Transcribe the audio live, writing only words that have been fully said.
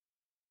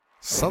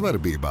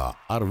Sadarbībā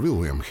ar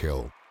William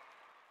Hill.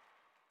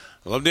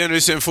 Labdien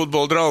visiem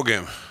futbola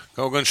draugiem!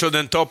 Kaut gan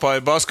šodien topā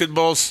ir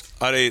basketbols,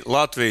 arī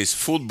Latvijas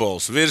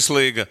futbols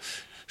virslīga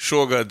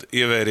šogad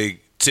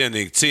ievērīgi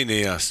cienīgi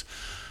cīnījās.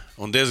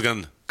 Un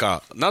diezgan kā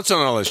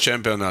nacionālais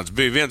čempionāts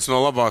bija viens no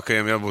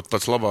labākajiem, jābūt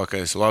pats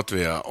labākais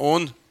Latvijā.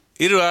 Un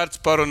ir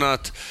vērts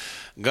parunāt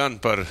gan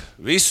par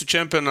visu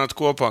čempionātu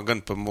kopā,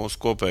 gan par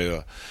mūsu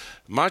kopējo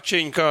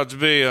mačiņu, kāds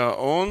bija.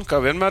 Un,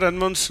 kā vienmēr,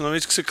 Edmunds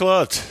Novickis ir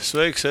klāt.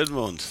 Sveiks,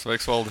 Edmunds!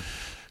 Sveiks, Valdi!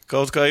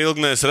 Kaut kā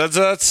ilgi neesmu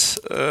redzēts,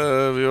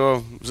 jo,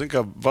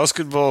 kā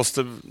basketbols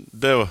te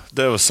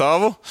deva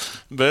savu,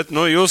 bet,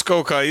 jūs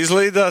kaut kā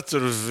izlīdāt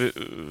tur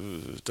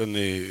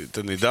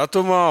tanī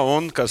datumā,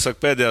 un, kā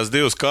saka, pēdējās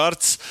divas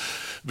kārtas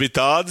bija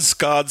tādas,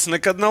 kādas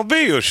nekad nav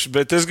bijušas,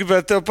 bet es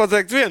gribētu tev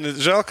pateikt vienu,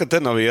 žēl, ka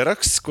te nav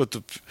ieraksts, ko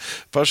tu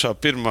pašā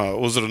pirmā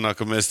uzrunā,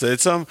 ka mēs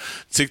teicām,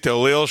 cik tev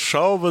liels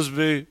šaubas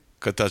bija,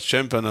 ka tāds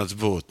čempionāts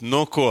būtu.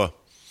 Nu, ko?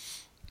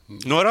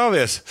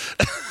 Norāvies?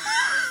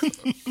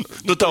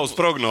 Tavs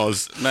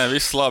prognozes. Nē,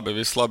 viss labi.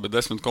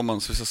 10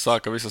 komandas, visas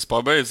sāka, visas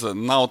pabeidza.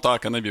 Nav tā,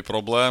 ka nebija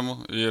problēmu.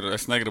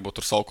 Es negribu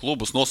tur savu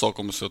klubus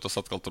nosaukumus, jo tas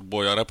atkal tur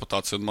bojā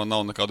reputāciju, un man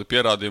nav nekādu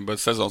pierādījumu, bet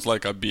sezonas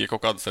laikā bija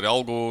kaut kādas arī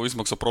algu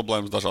izmaksu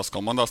problēmas dažās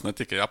komandās, ne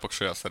tikai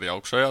apakšējās, arī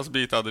augšējās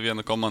bija tāda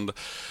viena komanda.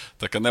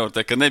 Tā kā nevar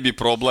teikt, ka nebija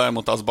problēmu,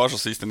 un tās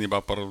bažas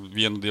īstenībā par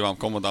vienu, divām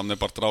komandām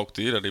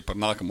nepārtraukti ir arī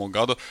par nākamo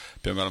gadu.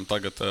 Piemēram,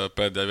 tagad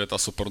pēdējā vietā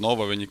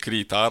Supernova, viņi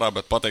krīt ārā,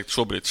 bet pateikt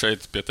šobrīd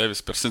šeit pie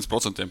tevis par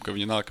 100%, ka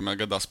viņi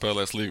nākamajā gadā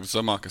spēlēs līgu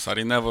zemāk, es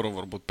arī nevaru.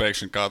 Varbūt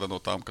pēkšņi kāda no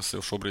tām, kas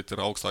jau šobrīd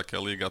ir augstākajā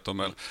līgā,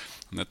 tomēr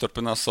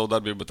neturpinās savu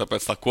darbību.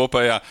 Tāpēc tā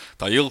kopējā,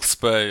 tā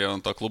ilgspēja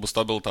un tā klubu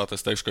stabilitāte,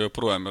 es teikšu, ka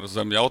joprojām ir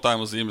zem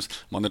jautājuma zīmes.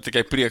 Man ir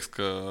tikai prieks,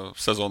 ka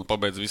sezonu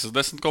pabeidz visas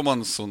 10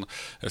 komandas, un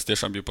es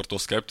tiešām biju par to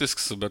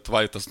skeptisks, bet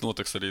vai tas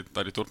notiks arī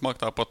turpmāk,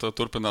 tāpat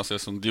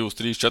turpināsies, un 2,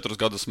 3, 4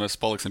 gadus mēs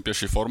paliksim pie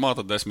šī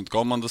formāta, 10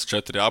 komandas,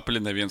 4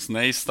 apļi, neviens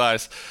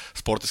neizstājas,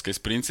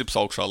 sportiskais princips,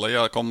 augšā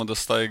lejā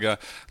komandas staigā.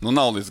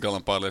 Nav līdz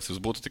galam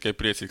pārliecības, būtu tikai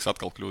priecīgs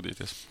atkal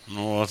kļūdīties.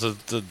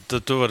 Tad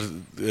tu vari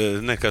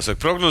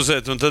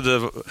prognozēt, un tad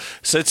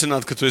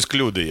secināt, ka tu esi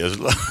kļūdījies.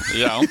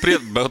 Jā,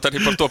 bet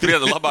arī par to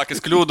labāk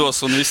es kļūdos,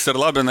 un viss ir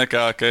labi,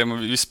 nekā, ka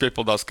viss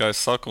piepildās, kā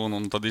es saku,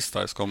 un tad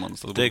izstājas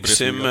komandas.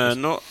 Teiksim,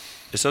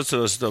 es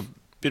atceros to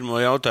pirmo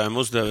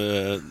jautājumu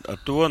uzdevu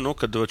ar to,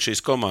 kad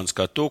šīs komandas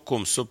kā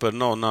Tukums,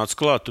 Supernova nāca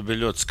klāt, tu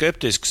biji ļoti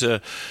skeptisks.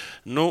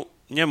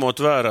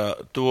 Ņemot vērā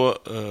to,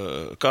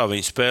 kā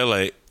viņi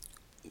spēlēja,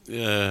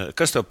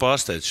 kas tev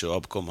pārsteidz šo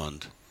abu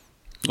komandu?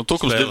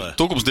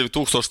 Tukums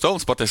 2000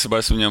 celnis,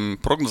 patiesībā es viņam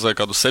prognozēju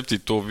kādu 7.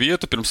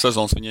 vietu, pirms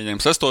sezonas viņi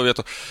ieņēma 6.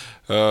 vietu,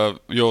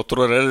 jo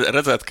tur var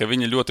redzēt, ka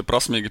viņi ļoti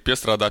prasmīgi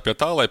piestrādāja pie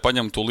tā, lai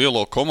paņemtu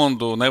lielo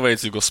komandu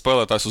nevajadzīgos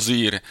spēlētājus uz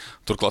īri.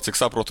 Turklāt, cik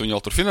saprotu, viņi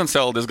jau tur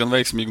finansiāli diezgan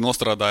veiksmīgi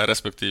nostrādāja,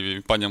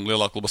 respektīvi paņem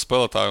lielā kluba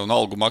spēlētāju un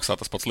algu maksā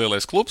tas pats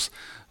lielais klubs,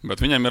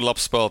 bet viņam ir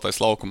labs spēlētājs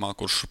laukumā,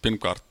 kurš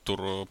pirmkārt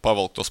tur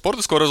pavalk to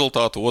sportisko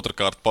rezultātu,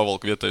 otrkārt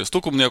pavalk vietējos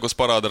tukumniekus,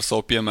 parāda ar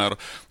savu piemēru.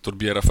 Tur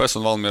bija RFS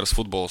un Valmieras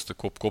futbolisti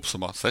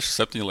kopsumā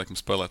 6-7 laikam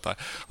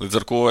spēlētāji. Līdz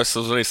ar ko es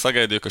uzreiz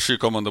sagaidīju, ka šī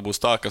komanda būs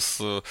tā,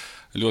 kas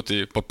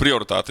ļoti pa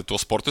prioritāti to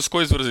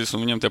sportisko izvirzīs,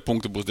 un viņiem tie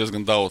punkti būs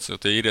diezgan daudz, jo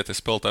tie īrietie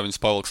spēlētāji viņus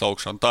pavalks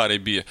augšā, un tā arī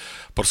bija.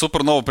 Par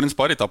Supernovu,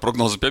 principā, arī tā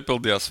prognoze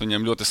piepildījās,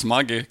 viņiem ļoti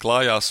smagi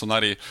klājās, un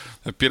arī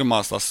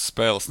pirmās tās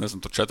spēles,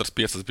 tur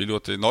 4-5 bija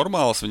ļoti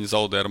normālas, viņi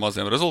zaudēja ar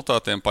maziem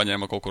rezultātiem,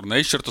 paņēma kaut kur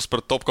neizšķirtus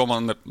pret top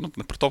komandām,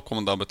 ne pret top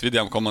komandām, bet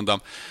vidējām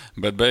komandām,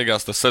 bet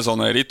beigās tas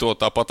sezonai rito,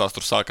 tāpat tās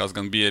tur sākās,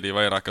 gan bija arī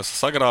vairākas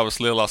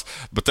sagrāves lielās,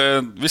 bet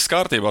viss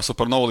kārtībā,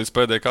 Supernova līdz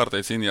pēdējai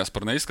kārtai cīnījās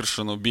par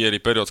neizkrišanu, bija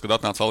arī periods, kad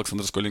atnāca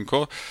Aleksandrs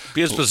Koļinko.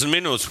 15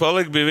 minūtes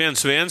palika, bija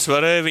 1-1,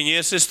 varēja viņi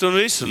iesist un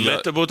visu, un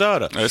meta būt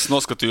ārā. Es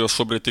noskatījos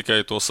šobrīd tikai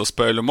tos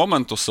spēļu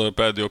momentus,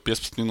 pēdējo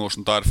 15 minūšu,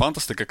 un tā ir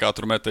fantastika, kā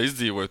tur meta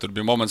izdzīvoja. Tur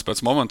bija moments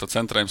pēc momenta,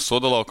 centrējums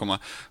sodalaukumā,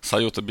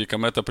 sajūta bija, ka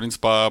meta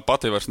principā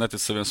pati vairs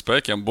netic saviem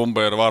spēkiem,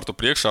 bumba ir vārtu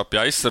priekšā,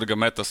 pie aizsarga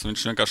metas,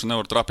 viņš vienkārši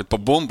nevar trāpīt pa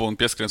bumbu un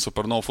pieskrien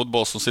Supernova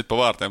futbols un sit pa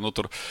vārtiem.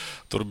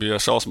 Tur bija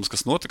šausmas,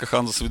 kas notika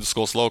Hanzas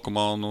vidusskolas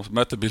laukumā, un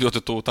meta bija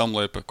ļoti tuvu tam,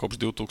 lai kopš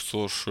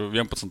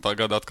 2011.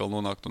 gada atkal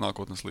nonāktu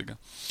nākotnes līgā.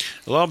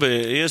 Labi,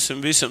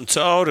 iesim visam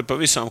cauri pa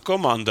visām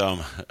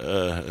komandām.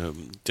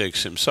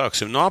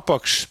 Sāksim no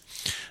apakšas.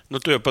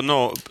 Tu jau par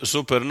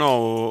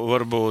Supernovu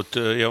varbūt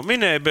jau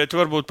minēji, bet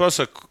varbūt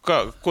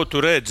pasaka, ko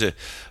tu redzi?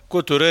 Ko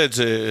tu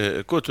redzi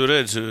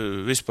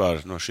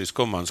vispār no šīs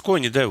komandas? Ko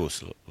viņi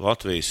devusi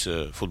Latvijas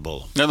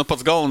futbolam?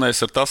 Pats galvenais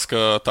ir tas,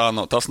 ka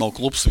tas nav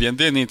klubs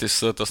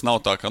viendienītis. Tas nav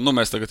tā, ka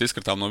mēs tagad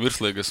izkritām no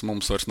virslīgas,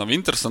 mums vairs nav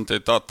interesanti.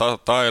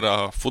 Tā ir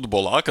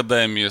futbola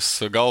akadēmijas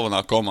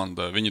galvenā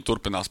komanda. Viņi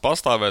turpinās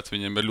pastāvēt,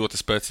 viņiem ir ļoti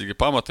spēcīgi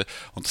pamati,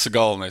 un tas ir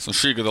galvenais. Un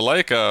šī gada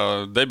laikā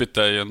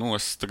debitēja,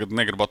 es tagad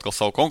negribu atkal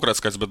savu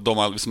konkrētu skaits, bet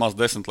domāju, vismaz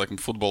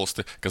 10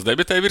 futbolisti, kas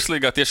debitēja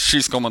virslīgā tieši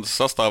šīs komandas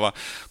sastāvā.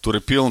 Tur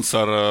ir pilns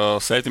ar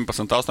 17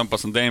 17,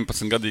 18,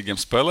 19 gadīgiem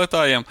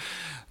spēlētājiem.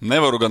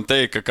 Nevaru gan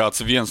teikt, ka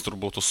kāds viens tur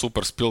būtu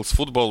superspilgs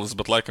futbolists,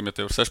 bet laikam, ja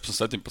tev ir 16,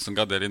 17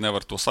 gadi, arī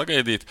nevar to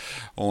sagaidīt.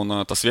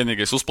 Un tas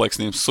vienīgais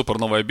uzplaiksnījums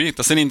Supernovai bija.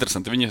 Tas ir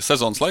interesanti. Viņi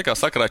sezonas laikā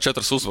sakrāja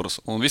 4 uzvarus,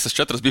 un visas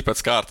 4 bija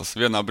pēc kārtas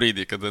vienā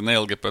brīdī, kad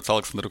neilgi pēc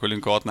Aleksandra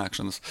Kuļinko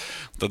atnākšanas.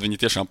 Tad viņi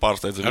tiešām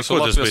pārsteidza visu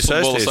Latvijas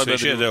futbola sabiedrību.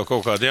 Viņš iedeva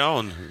kaut kādu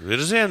jaunu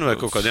virzienu vai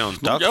kaut kādu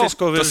jaunu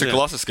taktisko virzienu? Tas ir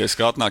klasiskais,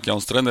 kā atnāk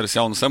jauns treneris,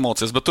 jaunas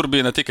emocijas, bet tur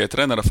bija ne tikai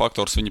trenera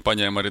faktors, viņi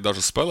paņēma arī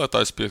dažus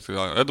spēlētājus.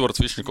 Edvards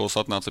Višņikovs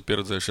atnāca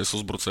pieredzējušies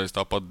uzbrucējs,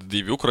 tāpat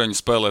 2 ukraiņu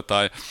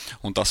spēlētāji,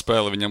 un tā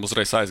spēle viņam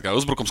uzreiz aizgāja.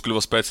 Uzbrukums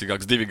kļuva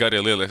spēcīgāks, 2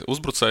 garie lielie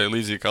uzbrucēji,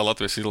 līdzīgi kā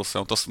Latvijas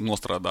izlasē, un tas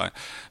nostrādāja.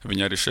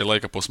 Viņi arī šajā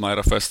laika posmā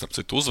RFS, starp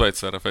citu,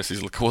 uzveica, RFS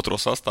izlika otro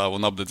sastāvu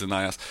un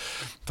apdedzinājās.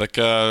 Tā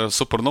kā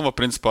Supernova,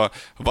 principā,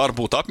 var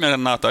būt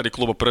apmierināta. Arī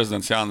kluba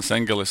prezidents Jānis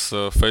Engelis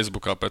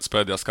Facebookā pēc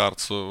pēdējās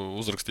kārtas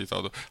uzrakstīja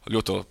tādu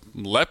ļoti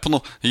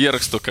lepnu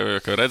ierakstu,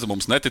 ka redz,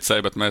 mums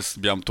neticēja, bet mēs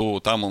bijām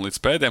tuvu tam un līdz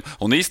pēdējiem.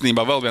 Un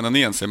īstenībā vēl viena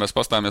nianse, ja mēs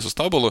pastāmies uz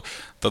tabulu,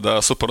 tad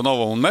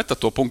Supernova un Meta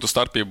to punktu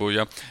starpību,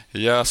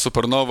 ja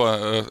Supernova,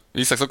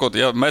 īsāk sakot,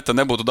 ja Meta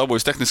nebūtu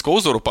dabūjusi tehnisko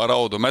uzvaru pār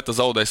Audu, Meta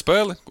zaudēja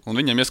spēli un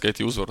viņiem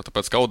ieskaitīja uzvaru,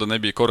 tāpēc, ka Auda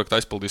nebija korekti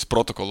aizpildījis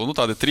protokolu.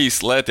 Tādi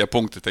 3 lētie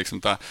punkti,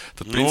 teiksim tā.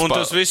 Tad, principā, un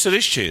tas viss ir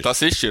izšķīri.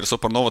 Tas izšķīra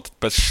Supernova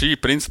pēc šī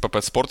principa,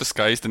 pēc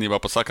sportiskā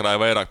īstenībā pat sakrāja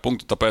vairāk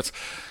punktu, tāpēc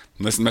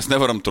mēs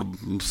nevaram tur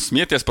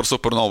smieties par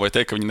Supernovu vai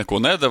teikt, ka viņi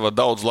neko nedeva.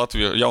 Daudz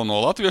jauno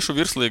latviešu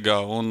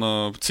virslīgā un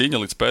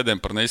cīņa līdz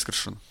pēdējiem par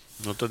neizkrišanu.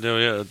 Tad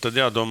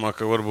jādomā,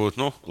 ka varbūt,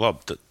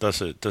 labi,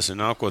 tas ir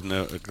nākotnē,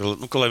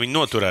 ka lai viņi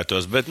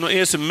noturētos. Bet,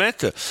 iesim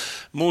Meta.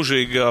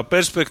 Mūžīgā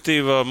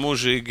perspektīvā,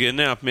 mūžīgi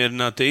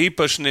neapmierinātie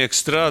īpašnieki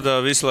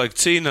strādā, visu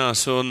laiku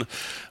cīnās un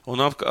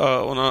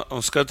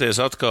skaties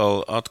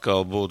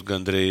atkal būt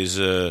gandrīz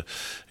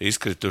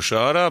izkrituši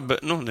ārā.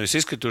 Bet, nevis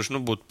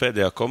izkrituši, būt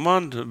pēdējā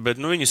komanda, bet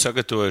viņi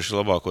sagatavojuši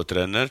labāko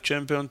treneru,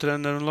 čempionu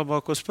treneru un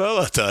labāko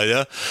spēlētāju.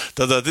 Ja?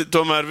 Tad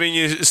tomēr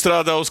viņi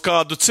strādā uz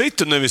kādu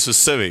citu, nevis uz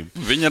sevi.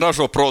 Viņi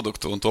ražo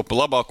produktu un to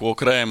labāko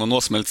krēmu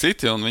nosmeļ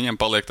citi, un viņiem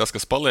paliek tas,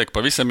 kas paliek.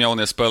 Pavisam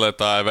jaunie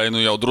spēlētāji vai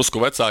jau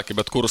drusku vecāki,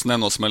 bet kurus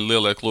nenosmeļ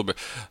lielie klubi.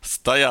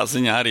 Tajā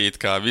ziņā arī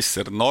kā viss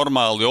ir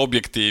normāli,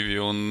 objektīvi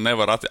un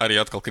nevar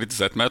arī atkal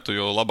kritizēt Metu,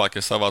 jo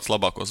labākie savāc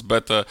labākos.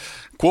 Bet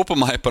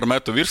kopumā par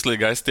Metu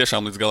virslīgā es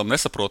tiešām līdz galam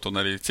nesaprotu, un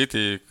arī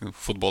citi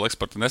futbola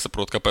eksperti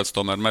nesaprot, kāpēc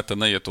tomēr Meta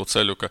neiet to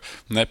ceļu, ka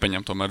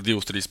nepaņem tomēr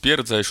 2-3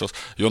 pieredzējušos,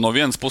 jo no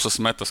vienas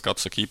puses Metas, kā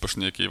tu saki,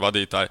 īpašnieki,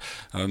 vadītāji,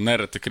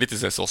 nereti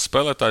kritizē savus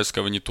spēlētājus,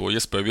 ka viņi to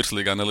iespēju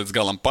virslīgā ne līdz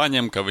galam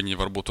paņem, ka viņi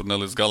varbūt tur ne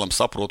līdz galam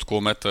saprot,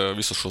 ko Meta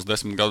visus šos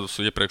 10 gadus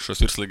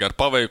iepriekšējos virslīgā ir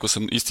paveikusi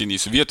un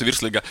izcīnījusi vietu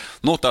virslīgā.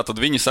 Tātad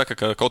viņi saka,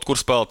 ka kaut kur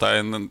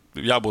spēlētāji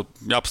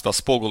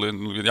jāpastās spoguli,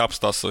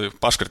 jāpastās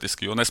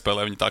paškritiski, jo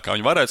nespēlē viņi tā, kā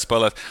viņi varētu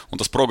spēlēt, un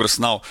tas progress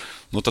nav.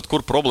 Tad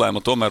kur problēma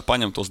tomēr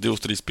paņem tos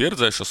 2-3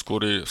 pieredzējušos,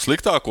 kuri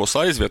sliktākos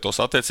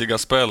aizvietos attiecīgā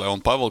spēlē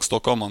un pavilks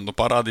to komandu,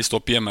 parādīs to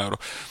piemēru,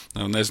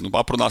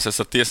 aprunāsies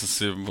ar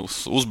tiesnesi,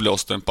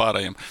 uzbļaustiem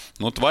pārējiem.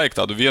 Vajag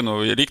tādu vienu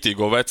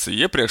riktīgo veci.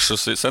 Iepriekš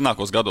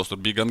senākos gados tur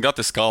bija gan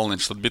Gatis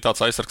Kalniņš, tad bija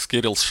tāds aizsargs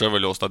Kirills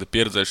Ševeļovs, tādi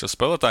pieredzējušie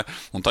spēlētāji,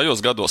 un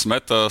tajos gados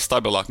Meta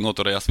stabilāk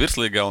noturējās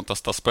virslīgā, un tā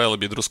spēle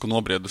bija drusku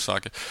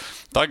nobriedusāka.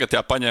 Tagad,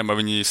 paņēma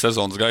viņi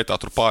sezonas gaitā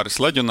tur pāris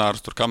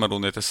leģionārus, tur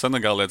kamerūnietis,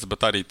 senegālietis,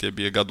 bet arī tie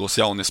bija gados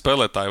jaunie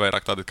spēlētāji,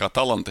 vairāk tādi kā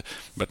talanti,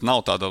 bet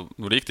nav tāda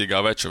riktīgā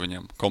veča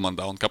viņiem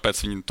komandā, un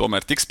kāpēc viņi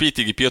tomēr tik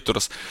spītīgi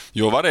pieturas,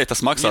 jo varēja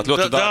tas maksāt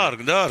ļoti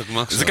dārgi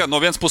maksāt. No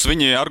vienas puses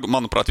viņi,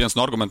 manuprāt, viens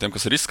no argumentiem,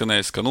 kas ir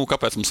izskanējis, ka,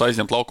 kāpēc mums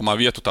aizņemt laukumā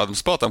vietu tādam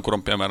spēlētājam,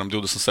 kuram, piemēram,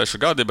 26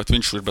 gadi, bet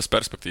viņš ir bez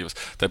perspektīvas.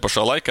 Tā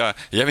pašā laikā,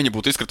 ja viņi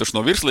būtu izkrituši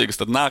no virslīgas,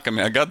 tad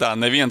nākamajā gadā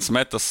neviens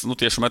Metas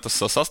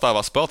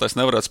sastāvā spēlētājs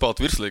nevarētu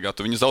spēlēt virslīgā,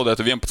 tad viņi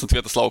zaudētu 11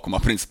 vietas laukumā,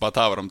 principā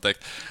tā varam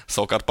teikt.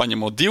 Savukārt,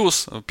 paņemot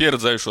 2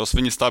 pieredzējušos,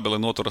 viņi stabili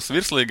noturas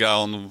virslīgā,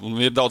 un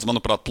ir daudz,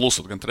 manuprāt,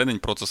 plusu gan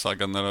treniņu procesā,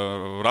 gan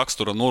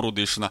rakstura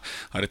norūdīšanā.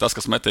 Arī tas,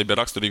 kas Metei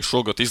bija raksturīgi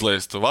šogad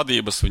izlaist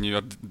vadības, viņi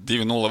ar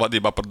 2-0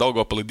 vadībā par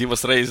Daugavpili 2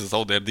 reizes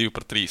zaudēja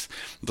 2-3.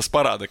 Tas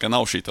parāda, ka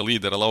nav šī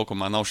līdera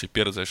laukumā, nav šī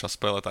pieredzējušā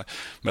spēlētāja.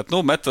 Bet,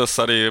 Metas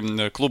arī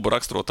klubu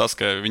raksturo tas,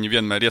 ka viņi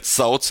vienmēr iet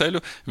savu ceļu,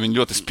 viņi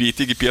ļoti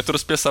spītīgi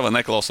pieturas pie sava,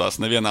 neklausās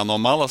nevienā no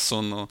malas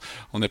un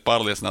ir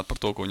pārliecināti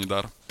par to, ko viņi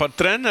dara. Par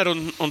treneru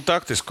un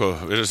taktisko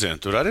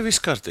virzienu tur arī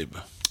viss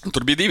kārtībā.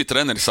 Tur bija 2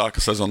 treneri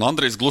sāka sezonu.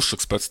 Andrijs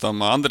Glušuks, pēc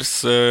tam Andris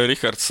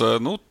Rihards.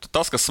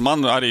 Tas, kas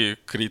man arī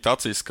krīt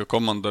acīs, ka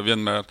komanda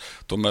vienmēr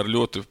tomēr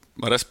ļoti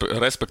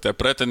respektē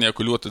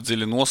pretinieku, ļoti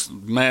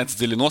mēdz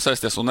dziļi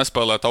nosaisties un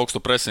nespēlēt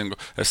augstu presingu.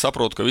 Es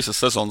saprotu, ka visas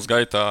sezonas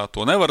gaitā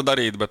to nevar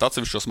darīt, bet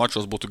atsevišķos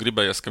mačos būtu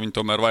gribējies, ka viņi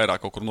tomēr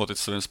vairāk kaut kur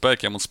notic saviem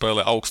spēkiem un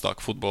spēlē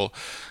augstāku futbolu,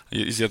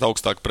 iziet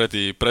augstāk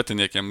pretī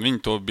pretiniekiem. Viņi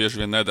to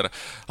bieži vien nedara.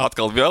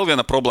 Atkal vēl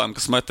viena problēma,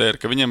 kas Metē,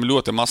 ir, ka viņiem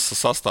ļoti mazs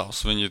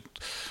sastāvs. Viņi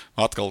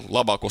atkal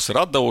labākos ir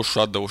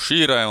atdevuši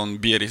īrē, un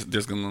bija arī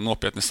diezgan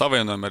nopietni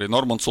savienojumi. Arī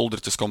Normons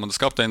Uldriķis,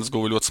 komandas kapteinis,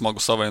 guva ļoti smagu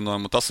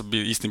savienojumu. Tas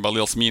bija īstenībā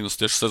liels mīnus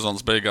tieši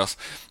sezonas beigās. beigās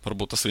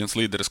varbūt tas viens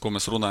līderis, ko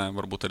mēs runājam,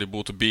 varbūt arī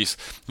būtu bijis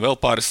vēl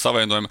pāris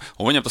savainojumi.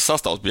 Un viņam tas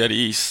sastāvs bija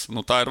arī īss.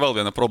 Tā ir vēl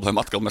viena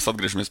problēma. Atkal mēs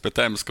atgriežamies pie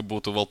tēmas, ka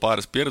būtu vēl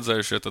pāris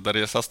pieredzējušie, tad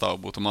arī sastāvā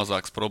būtu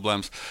mazākas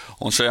problēmas.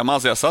 Un šajā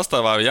mazajā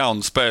sastāvā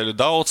jaunu spēļu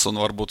daudz,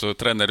 un varbūt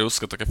treneri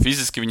uzskata, ka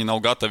fiziski viņi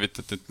nav gatavi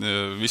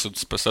visu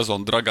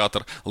sezonu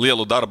dragāt ar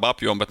lielu darba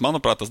apjomu, bet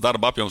manuprāt, tas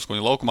darba apjoms, ko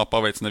viņi laukumā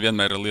paveic,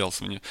 nevienmēr ir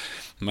liels. Viņi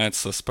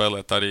mēdz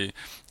spēlēt arī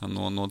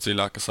no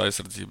dziļākas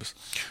aizsardzības.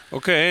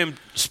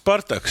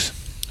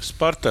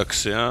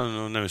 Spartaks, jā,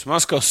 nevis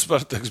Maskavas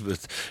Spartaks,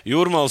 bet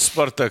Jūrmālas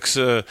Spartaks.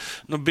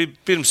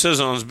 Pirms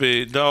sezonas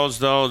bija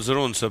daudz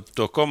runas ap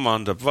to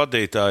komandu, ap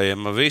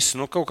vadītājiem, visu.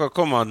 Kaut kā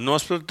komanda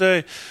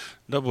nospēlēja,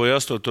 dabūja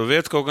 8.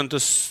 vietu, kaut gan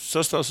tas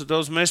sastāvs ir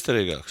daudz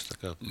meistarīgāks.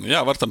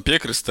 Jā, var tam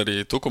piekrist.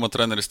 Arī Tukuma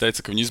treneris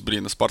teica, ka viņi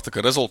izbrīna Spartaka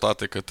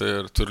rezultāti, ka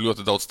tur ir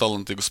ļoti daudz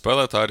talantīgu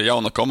spēlētāju. Ir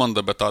jauna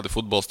komanda, bet tādi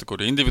futbolisti,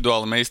 kuri ir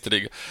individuāli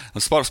meistarīgi.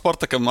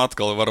 Spartakam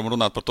atkal varam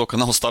runāt par to, ka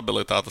nav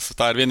stabilitātes.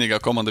 Tā ir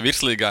vienīgā komanda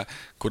virslīgā,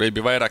 kurai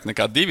bija vairāk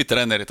nekā 2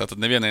 treneri. Tātad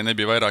nevienai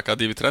nebija vairāk kā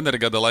 2 treneri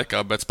gada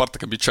laikā, bet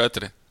Spartakam bija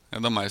 4.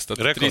 Domāju, tad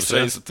rekords, 3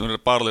 reizes ir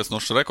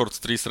pārliecinošs rekords,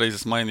 3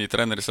 reizes mainīja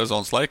treneri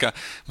sezonas laikā.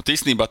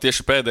 Īstenībā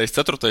tieši pēdējais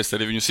 4.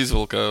 arī viņus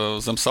izvilka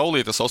zem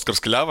saulītes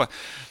Oskars Kļava.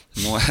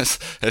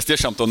 Es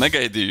tiešām to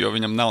negaidīju, jo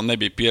viņam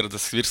nebija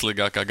pieredzes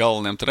virslīgā kā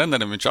galvenajam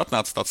trenerim. Viņš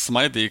atnāca tāds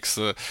smaidīgs,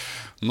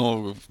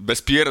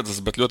 bez pieredzes,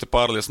 bet ļoti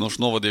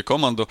pārliecinoši novadīja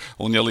komandu.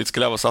 Un, ja līdz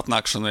Kļavas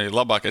atnākšanai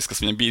labākais, kas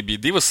viņam bija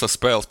 2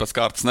 spēles pēc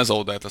kārtas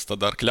nezaudētas,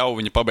 tad ar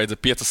Kļavu viņi pabeidza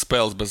 5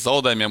 spēles bez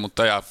zaudējumiem, un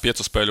tajā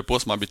 5 spēļu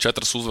posmā bija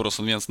 4 uzvaras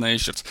un 1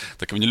 neizšķirts.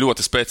 Tā kā viņi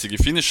ļoti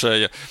spēcīgi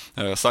finišēja,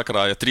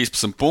 sakrāja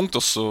 13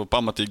 punktus,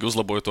 pamatīgi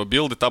uzlaboja to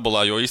bildi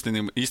tabulā, jo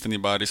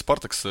īstenībā arī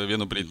Spartaks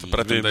vienu brīdi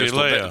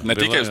pretendēja ne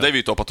tikai uz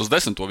 9, pat uz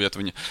 10.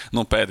 vietu viņi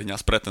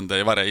pēdiņās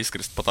pretendēja, varēja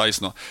izkrist pa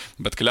taisno,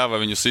 bet Kļava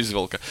viņus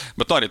izvilka.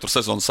 Bet arī tur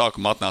sezonas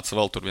sākumā atnāca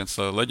vēl tur viens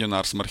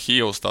leģionārs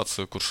Marhijovs,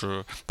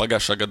 kurš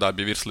pagājušā gadā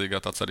bija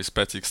virslīgā tāds arī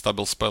spēcīgs,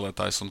 stabils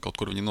spēlētājs, un kaut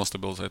kur viņi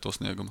nostabilizēja to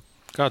sniegumu.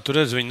 Kā tu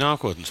redzi viņa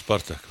nākotni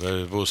Spartak?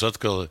 Vai būs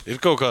atkal, ir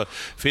kaut kā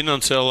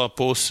finansiālā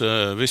puse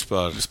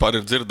vispār?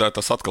 Vispār ir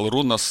dzirdētas atkal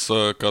runas,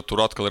 ka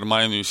tur atkal ir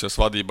mainījusies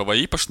vadība vai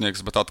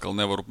īpašnieks, bet atkal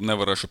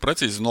nevarēšu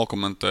precīzi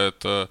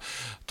nokomentēt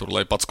tur,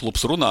 lai pats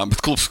klubs runā,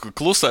 bet klubs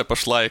klusē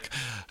pašlaik.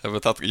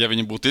 Bet ja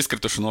viņi būtu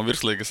izkrituši no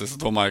virslīgas, es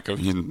domāju, ka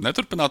viņi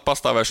neturpinātu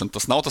pastāvēšanu.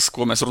 Tas nav tas,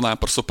 ko mēs runājam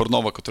par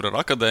Supernova, ka tur ir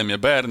akadēmija,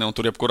 bērni, un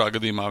tur jebkurā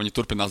gadījumā viņi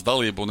turpinās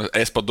dalību. Un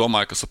es pat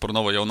domāju, ka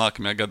Supernova jau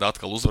nākamajā gadā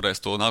atkal uzvarēs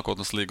to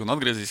nākotnes līgu un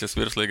atgriezīsies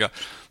virslīgā.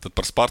 Tad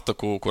par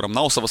Spartaku, kuram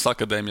nav savas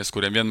akadēmijas,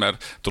 kuriem vienmēr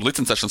tur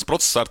licencēšanas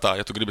procesā ir tā,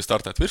 ja tu gribi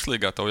startēt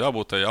virslīgā, tev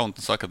jābūt tai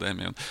jaunatnes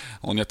akadēmijai.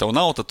 Un ja tev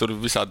nav, tad tur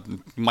visādi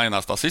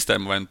mainās tā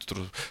sistēma, vai tu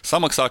tur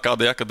samaksā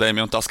kādai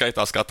akadēmijai, un tā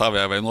skaitās kā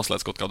tavējai, vai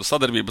noslēdz kaut kādu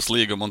sadarbības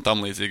līgumu un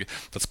tam līdzīgi.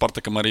 Tad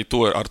Spartakam arī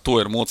ar to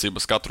ir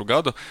mocības katru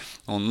gadu.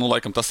 Un,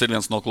 laikam tas ir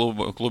viens no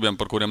klubiem,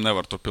 par kuriem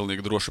nevar tur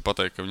pilnīgi droši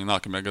pateikt, ka viņi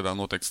nākamajā gadā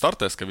noteikti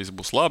startēs, ka viss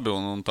būs labi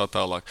un tā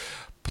tālāk.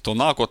 Par to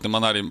nākotni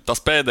man arī tas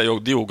pēdējo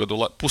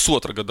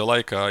 1,5 gada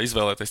laikā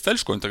izvēlētais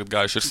ceļš, ko viņi tagad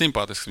gājuši, ir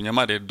simpātisks.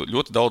 Viņam arī ir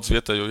ļoti daudz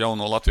vietēju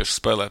jauno latviešu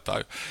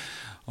spēlētāju.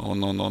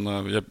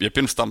 Ja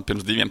pirms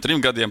 2-3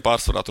 gadiem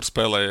pārsvarā tur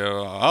spēlēja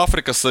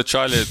Āfrikas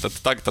čaļi,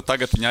 tad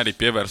tagad viņi arī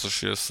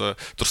pievērsušies.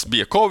 Tur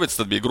bija Covid,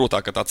 tad bija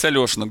grūtāka tā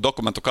ceļošana,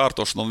 dokumentu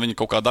kārtošana, un viņi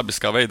kaut kā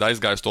dabiskā veidā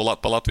aizgāja to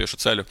pa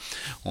latviešu ceļu.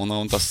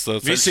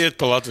 Visi iet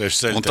pa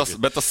latviešu ceļu.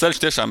 Bet tas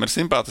ceļš tiešām ir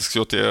simpātisks,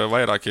 jo tie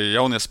vairākie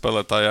jaunie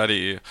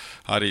spēlētāji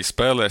arī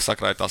spēlē,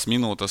 sakrāja tās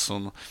minūtes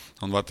un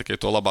var tikai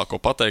to labāko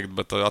pateikt,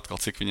 bet atkal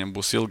cik viņiem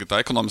būs ilgi tā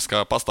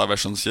ekonomiskā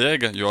pastāvēšanas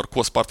jēga, jo ar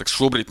ko Spartaks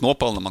šobrīd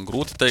nopelna, man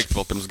grūti teikt,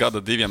 vēl pirms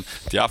gada 2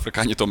 tie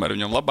afrikāņi tomēr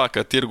viņam labāk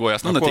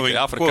tirgojās. Ne tikai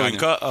afrikāņi.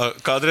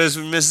 Kādreiz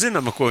mēs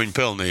zinām, ko viņi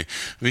pelnīja.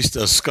 Visi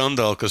tās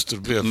skandāli, kas tur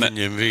bija,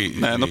 viņiem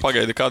bija.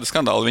 Pagaidi, kādi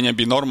skandāli. Viņiem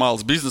bija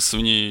normāls biznes,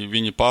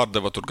 viņi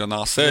pārdeva tur gan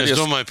sērijas.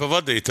 Es domāju pa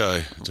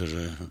vadītāju.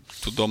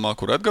 Tu domā,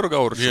 kur Edgaru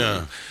Gauriču? Jā.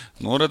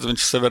 Redz,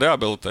 viņš sevi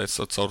rehabilitējas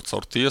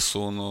caur tiesu,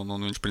 un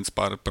viņš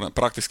principā ir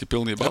praktiski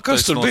pilnībā attaisnos.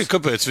 Kas tur bija?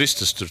 Kāpēc viss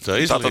tas tur tā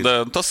izlīd?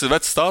 Tātad tas ir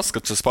vecs stāsts,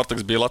 kad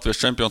Spartaks bija Latvijas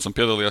čempions un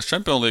piedalījās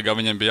Čempionlīgā.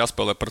 Viņiem bija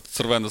jāspēlē pret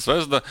Crvena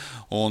Zvezda,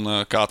 un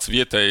kāds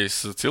vietējs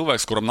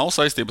cilvēks, kuram nav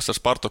saistības ar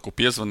Spartaku,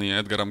 piezvanīja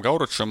Edgaram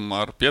Gauričam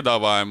ar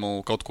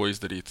piedāvājumu kaut ko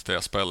izdarīt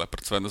tajā spēlē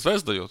pret Crvena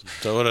Zvezda.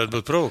 Tā varētu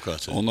būt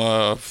provokācija. Un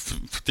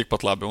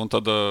tikpat labi. Un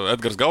tad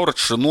Edgars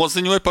Gauričs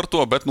noziņoja par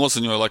to, bet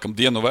noziņoja laikam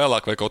dienu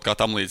vēlāk vai kaut kā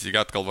tam līdzīgi.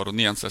 Atkal varu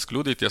niansēs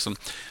kļūdīties.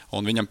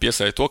 Un viņam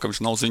piesēja to, ka viņš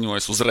nav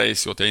ziņojis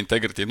uzreiz, jo tie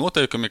integritāti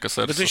noteikumi, kas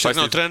ir. Bet viņš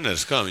nav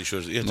treneris, kā viņš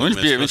var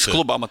ietekmēt? Viņš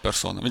kluba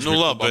amatpersona.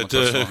 Bet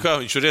kā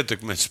viņš var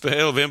ietekmēt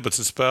spēli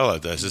 11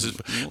 spēlētājs?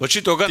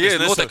 Tie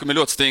noteikumi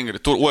ļoti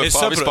stingri. Tur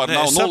UEFA vispār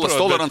nav nulles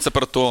tolerance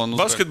par to.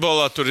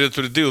 Basketbolā tur, ja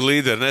tur ir 2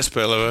 līderi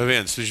nespēlē vai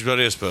viens, viņš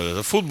var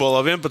iespēlēt.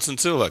 Futbolā 11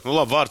 cilvēki.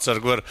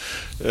 Vārtsargu var.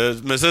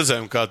 Mēs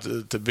redzējām, kā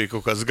te bija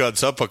kaut kāds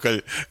gadus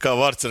apakaļ, kā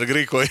vārtsargu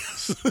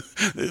rīkojas.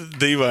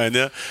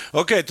 Dīvaini, ja?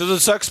 Ok, tad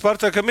saka,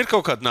 Spartakam ir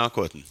kaut kāda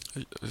nākotne.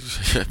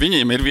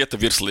 Viņiem ir vieta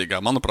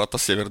virslīgā. Manuprāt,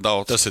 tas jau ir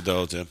daudz. Tas ir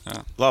daudz, jā.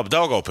 Labi,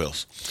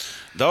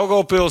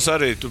 Daugavpils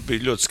arī tu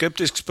biji ļoti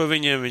skeptisks par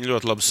viņiem. Viņi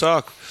ļoti labi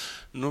sāka.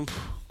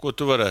 Kā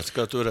tu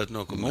varētu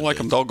nokomentēt?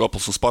 Laikam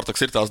Daugavpils un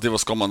Spartaks ir tās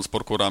divas komandas,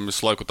 par kurām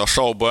visu laiku tā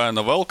šaubu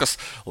ēna velkas,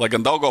 lai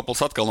gan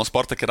Daugavpils atkal no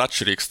Spartaka ir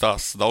atšķirīgs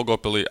tās.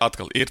 Daugavpilī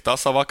atkal ir tā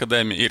sava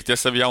akadēmija, ir tie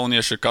savi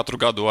jaunieši, katru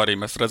gadu arī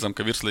mēs redzam,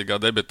 ka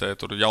virslīgā debitē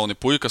tur jauni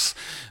puikas,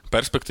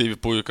 perspektīvi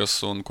puikas,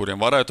 un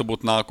kuriem varētu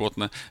būt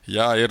nākotne.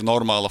 Jā, ir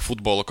normāla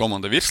futbola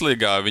komanda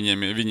virslīgā,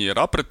 viņi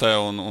ir apritē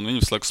un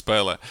viņi visu laiku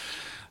spēlē.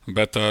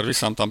 Bet ar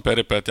visām tām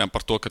peripētiem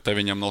par to, ka te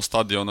viņam nav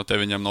stadiona, te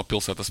viņam nav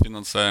pilsētas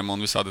finansējuma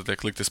un visādi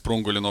tiek likti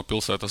sprunguļi no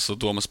pilsētas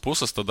domas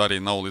puses, tad arī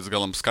nav līdz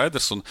galam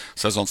skaidrs. Un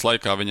sezonas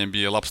laikā viņam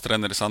bija labs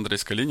treneris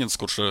Andrijs Kaļiņins,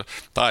 kurš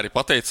tā arī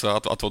pateica,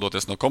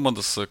 atvadoties no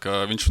komandas,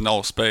 ka viņš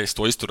nav spējis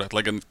to izturēt.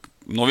 Lai gan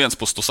no vienas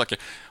puses tu saki,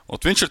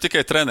 viņš ir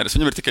tikai treneris,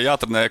 viņam ir tikai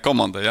jātrenē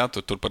komanda. Ja?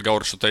 Tur par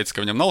Gaurišu teica,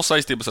 ka viņam nav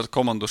saistības ar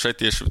komandu,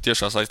 šeit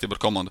tiešā saistība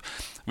ar komandu.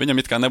 Viņam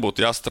it kā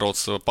nebūtu jāstrauc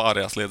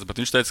pārējās lietas, bet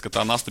viņš teica, ka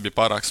tā nasta bija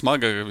pārāk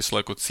smaga, visu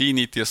laiku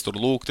cīnīties, tur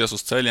lūgties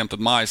uz ceļiem, tad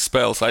mājas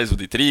spēles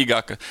aizvadīt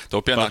Rīgā, ka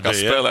tev pienākās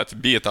spēlēt,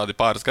 bija tādi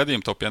pāris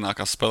gadījumi, tev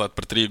pienākās spēlēt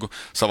pret Rīgu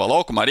savā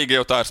laukumā. Rīga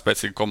jau tā ir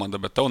spēcīga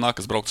komanda, bet tev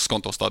nākas braukt uz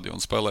Skonto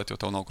stadionu spēlēt, jo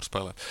tev nav kur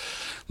spēlēt.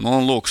 Nu,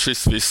 lūk,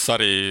 šis viss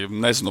arī,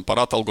 nezinu,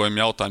 par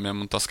atalgojumu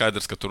jautājumiem, un tas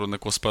skaidrs, ka tur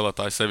neko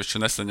spēlētāji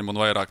sevišķi nesaņem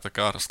un vairāk tā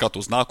kā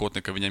skatu uz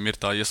nākotni, ka viņiem ir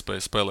tā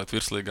iespēja spēlēt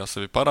virslīgā,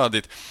 sevi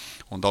parādīt.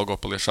 Un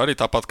Daugavpilieši arī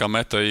tāpat kā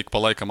Meta ik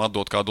pa laikam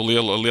atdot kādu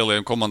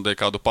lielajiem komandai,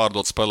 kādu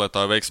pārdot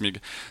spēlētāju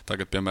veiksmīgi.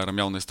 Tagad, piemēram,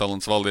 jaunais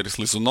talants Valieris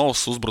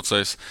Lizunovs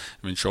uzbrucējs.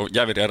 Viņš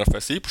jau ir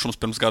RFS īpašums,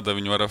 pirms gada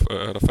viņu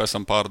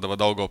RFSam pārdeva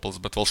Daugavpils,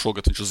 bet vēl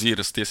šogad viņš uz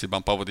īres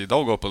tiesībām pavadīja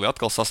Daugavpili,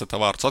 atkal sasita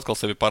vārdus, atkal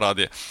sevi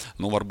parādīja.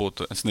 Nu,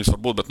 varbūt,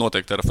 bet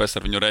noteikti RFS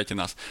ar viņu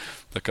rēķinās.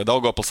 Tā kā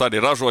Daugavpils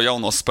arī ražo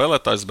jaunos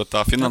spēlētājus, bet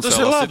tā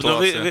finansiālā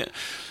situācija.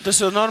 Tas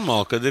ir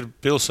normāli, kad ir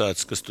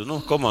pilsētas, kas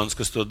komandas,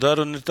 kas to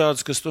dara, un ir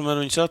tādas, kas tomēr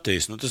viņus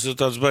attīst. Tas ir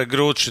tāds baigi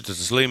grūts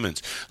šitas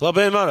līmenis.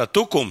 Labi, ejam ārā.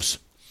 Tukums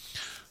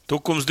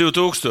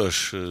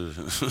 2000.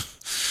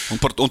 un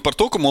par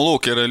Tukumu,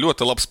 lūk, ir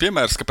ļoti labs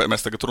piemērs, ka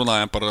mēs tagad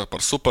runājam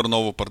par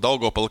Supernovu, par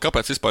Daugavpili.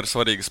 Kāpēc vispār ir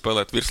svarīgi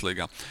spēlēt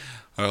virslīgā?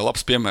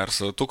 Labs piemērs.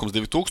 Tukums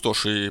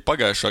 2000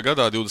 pagājušā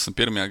gadā,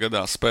 21.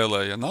 gadā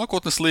spēlēja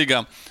nākotnes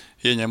līgā,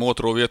 ieņēma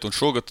 2. vietu, un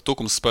šogad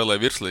Tukums spēlē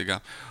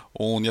virslīgā.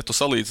 Un, ja tu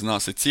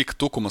salīdzināsi, cik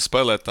Tukuma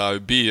spēlētāju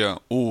bija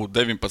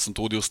U19,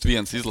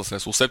 U21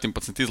 izlasēs,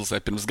 U17 izlasē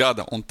pirms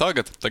gada, un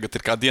tagad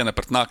ir kā diena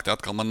pret nakti,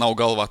 atkal man nav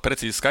galvā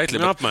precīzi skaitļi,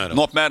 bet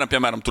apmēram,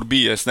 piemēram, tur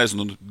bija,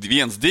 1,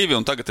 2,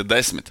 un tagad ir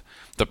 10.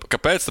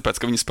 Kāpēc? Tāpēc,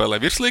 ka viņi spēlē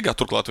virslīgā,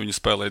 turklāt viņi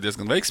spēlēja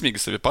diezgan veiksmīgi,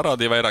 sevi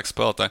parādīja vairāk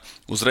spēlētāji.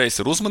 Uzreiz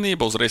ir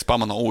uzmanība, uzreiz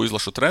pamana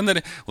izlašu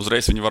treneri,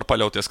 uzreiz viņi var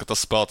paļauties, ka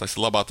tas spēlētājs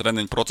ir labā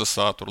treniņa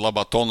procesā, tur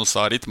labā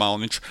tonusā, ritmā,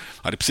 un viņš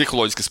arī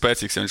psiholoģiski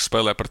spēcīgs, ja viņš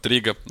spēlē pret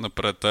Rīga,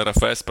 pret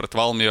RFS, pret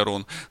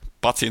Valmieru un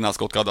pacīnās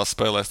kaut kādās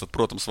spēlēs, tad,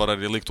 protams, var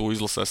arī likt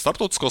izlasēs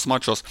starptautiskos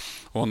mačos,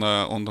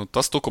 un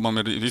tas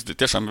Tukumam ir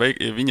tiešām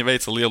viņi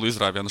veica lielu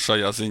izrāvienu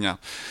šajā ziņā.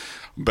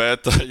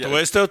 Bet, ja. To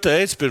es tev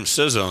teicu pirms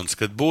sezonas,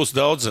 kad būs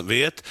daudz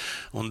vietu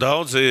un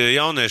daudz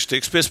jaunieši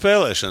tiks pie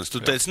spēlēšanas.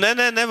 Tu teici,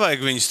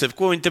 nevajag viņus,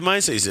 ko viņi te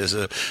maisīsies,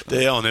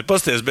 tie jaunie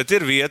pasties, bet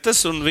ir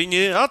vietas un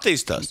viņi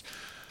attīstās.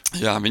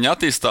 Jā, viņi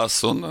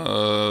attīstās, un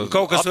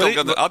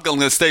atkal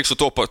es teikšu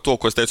to,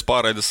 ko es teicu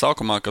pārraides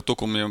sākumā, ka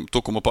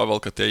Tukumu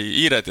pavelk, ka tie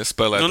īrēties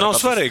spēlēt. Nav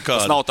svarīgi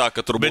kāda. Tas nav tā,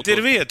 ka tur būtu. Bet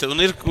ir vieta, un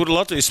ir, kur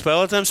Latvijas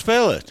spēlētājiem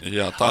spēlēt.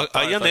 Jā,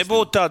 ja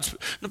nebūtu tāds,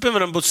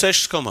 piemēram, būtu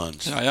 6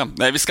 komandas. Jā.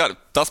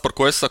 Tas, par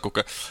ko es saku,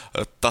 ka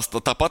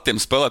tāpat tiem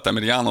spēlētājiem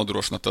ir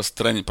jānodrošina tas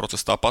treniņu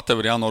process, tāpat tev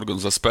ir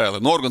jānorganizē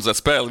spēle. Norganizēt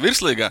spēli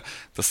virslīgā,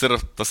 tas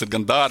ir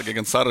gan dārgi,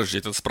 gan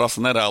sarežģīti, tas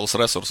prasa nereālus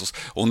resursus.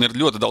 Un ir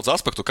ļoti daudz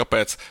aspektu,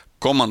 kāpēc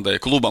komandai,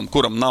 klubam,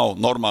 kuram nav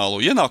normālu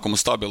ienākumu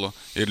stabilu,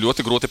 ir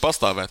ļoti grūti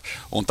pastāvēt.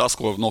 Un tas,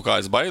 no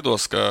kā es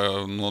baidos,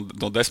 ka no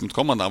 10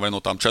 komandām vai no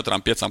tām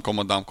 4-5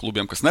 komandām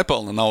klubiem, kas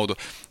nepelna naudu,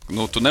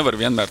 tu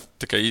nevari vienmēr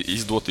tikai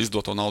izdot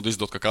to naudu,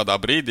 ka kādā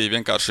brīdī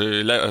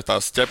vienkārši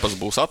tās ķepas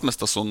būs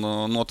atmestas un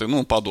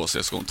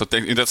padosies. Un tad,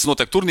 ja tas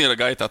notiek turnīra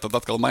gaitā, tad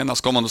atkal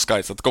mainās komandu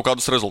skaits, tad kaut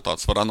kādus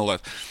rezultātus var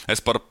anulēt.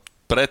 Es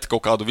pret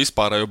kaut kādu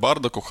vispārēju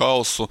bardaku,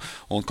 hausu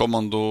un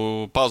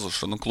komandu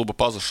pazušanu, klubu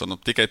pazušanu.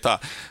 Tikai tā.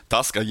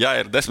 Tas, ka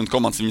ir 10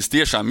 komandas, viņas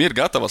tiešām ir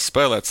gatavas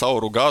spēlēt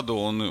cauru gadu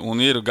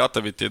un ir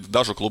gatavi tie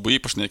dažu klubu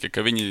īpašnieki,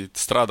 ka viņi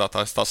strādā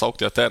tās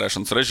augtajā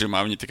tērēšanas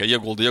režīmā, viņi tikai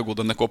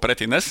iegulda, neko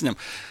pretī nesaņem.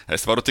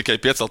 Es varu tikai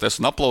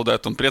piecelties un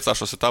aplaudēt un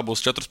priecāšos, ja tā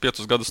būs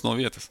 4-5 gadus no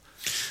vietas.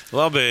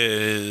 Labi,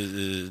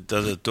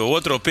 tad to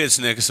otro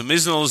piecinieku esam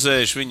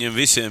izanalizējuši, viņiem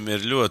visiem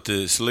ir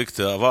ļoti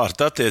slikta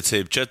vārta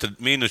attiecība,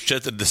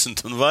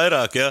 -40 un vairāk.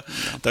 Ja?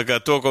 Tā kā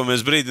to, ko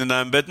mēs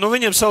brīdinājām, bet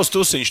viņam savs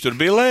tusiņš tur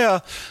bija lejā,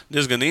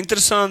 diezgan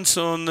interesants,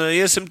 un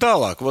iesim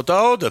tālāk. Vot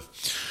Auda.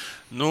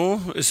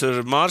 Es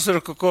ar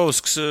Mārsvaru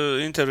Kakovskas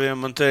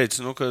intervijām man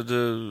teica, ka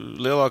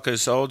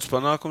lielākais Audas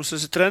panākums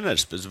ir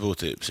treneris pēc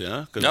būtības.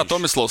 Ja?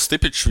 Tomislavs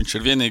Stipičs, viņš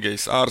ir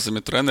vienīgais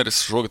ārzemju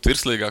treneris šogad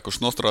virslīgā,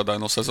 kurš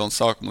nostrādāja no sezonas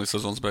sākuma līdz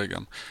sezonas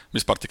beigām.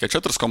 Vispār tikai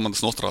 4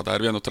 komandas nostrādāja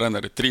ar vienu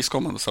treneri, 3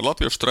 komandas ar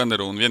latviešu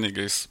treneru un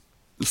vienīgais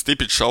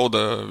Stipičs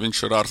Auda, viņš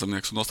ir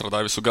ārzemnieks un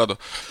nostrādāja visu gadu.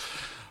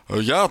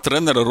 Jā,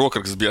 trenera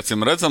rokraksts bija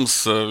acīm redzams,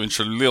 viņš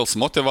ir liels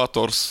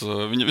motivators.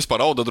 Viņi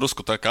vispār auda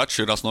drusku tā, ka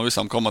atšķirās no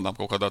visām komandām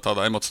kaut kādā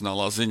tādā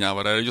emocionālā ziņā.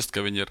 Varēja just,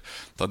 ka viņi ir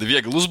tādi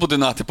viegli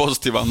uzbudināti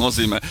pozitīvā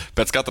nozīmē.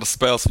 Pēc katras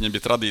spēles viņiem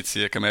bija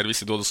tradīcija, kamēr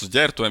visi dodas uz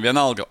ģērbtuvēm,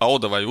 vienalga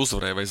auda vai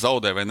uzvarēja, vai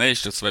zaudēja, vai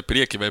neizšķirts, vai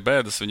prieki, vai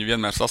bēdas. Viņi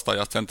vienmēr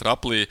sastājās centra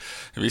aplī,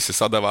 visi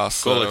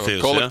sadavās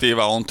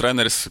kolektīvā, un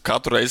treneris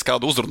katru reizi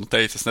kādu uzrunu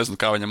teica. Es nezinu,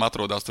 kā viņam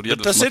atrodās tur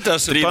iedvesmu.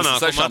 Tas ir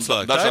panākuma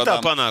atslēga. Tā ir tā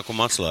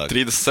panākuma atslēga.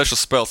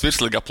 36 spēles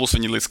virslīgā, plus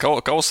viņi līdz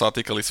kausā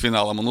tika līdz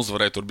finālam un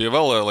uzvarēja. Tur bija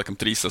vēl, laikam,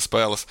 3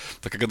 spēles.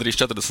 Tā kā gandrīz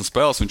 40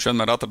 spēles viņš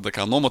vienmēr atrada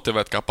kā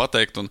nomotivēt, kā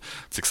pateikt. Un,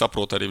 cik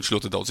saprotu, arī viņš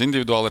ļoti daudz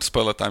individuāli ar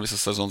spēlētājiem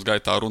visas sezonas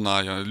gaitā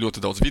runāja,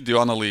 ļoti daudz video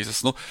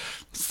analīzes.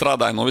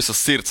 Strādāja no visas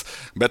sirds.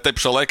 Bet te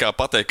pašā laikā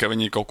pateikt, ka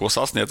viņi kaut ko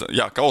sasniedz.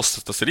 Jā,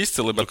 kauss, tas ir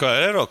izcili. Bet... kā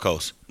ir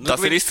Eirokauss?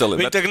 Tas ir izcili.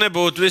 Viņi tagad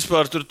nebūtu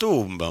vispār tur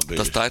tūmā.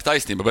 Tā ir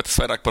taisnība, bet es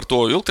vairāk par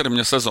to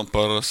ilgtermiņa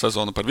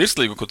sezonu par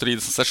virslīgu, kur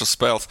 36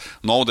 spēles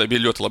Naudai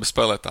bija ļoti labi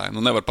spēlētāji.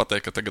 Nevar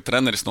pateikt, ka tagad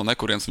treneris no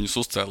nekurienes viņus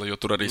uzcēla, jo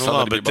tur arī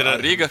sadarbība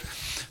ar Riga.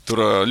 Tur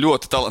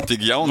ļoti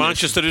talantīgi jaunieši.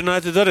 Manchester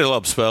United arī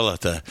labi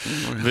spēlētāji.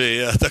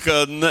 Bija, tā kā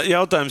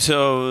jautājums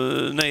jau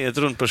neiet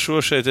runa par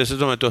šo šeit, es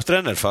domāju, tos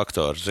treneru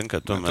faktors.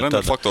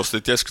 Treneru faktors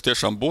ir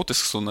tiešām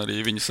būtisks, un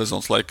arī viņa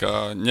sezonas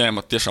laikā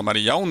ņēma tiešām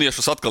arī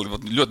jauniešus. Atkal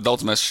ļoti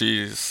daudz mēs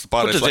šīs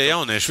pārējais. Kur tie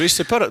jaunieši?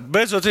 Visi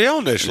beidzot ir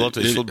jaunieši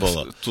Latvijas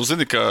futbolā. Tu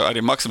zini, ka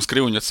arī Maksims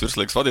Kriuņets,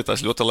 virslīgas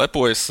vadītājs, ļoti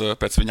lepojas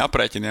pēc viņa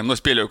aprēķiniem.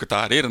 Es pieļauju, ka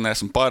tā arī ir, un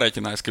esmu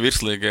pārēķinājis, ka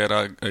virslīga ir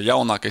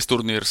jaunākais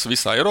turnīrs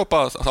visā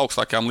Eiropā,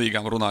 augstākajām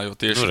līgām runājot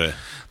tieši.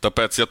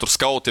 Tāpēc, ja tur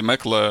skauti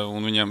meklē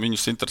un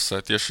viņus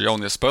interesē tieši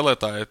jaunie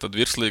spēlētāji, tad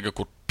virslīga,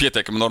 kur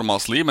pietiekami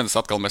normāls līmenis,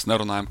 atkal mēs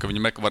nerunājam, ka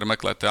viņi var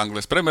meklēt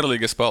Anglijas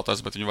Premjerlīgas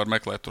spēlētājus, bet viņi var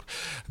meklēt tur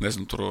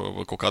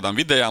kaut kādām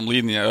vidējām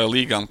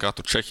līgām, kā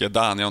tur Čehija,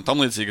 Dānija un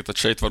tam līdzīgi, tad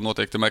šeit var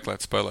noteikti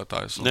meklēt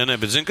spēlētājus. Nē,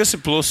 bet zini, kas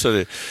ir plus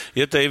arī?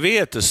 Ja te ir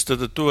vietas,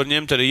 tad tu var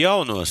ņemt arī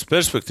jaunos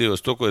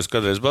perspektīvos, to, ko es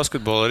kādreiz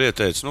basketbolā arī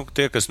ieteicu,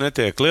 tie, kas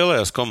netiek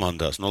lielajās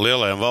komandās, no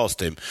lielajām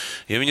valstīm.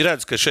 Ja viņi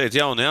redz, ka šeit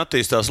jaunie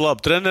attīstās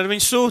labi treneri,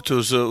 viņi sūta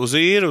uz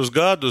īru, uz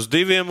gadu, uz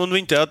 2, un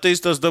viņi te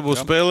attīstās, dabū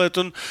spēlēt,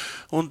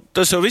 un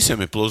tas jau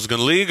visiem ir plus,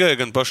 gan līgai,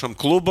 gan pašam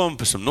klubam,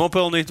 pēc tam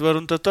nopelnīt var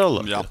un tā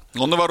tālāk. Jā,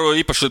 un varu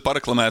īpaši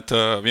pareklamēt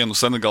vienu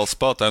Senegālas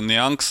spēlētāju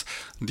Nianks,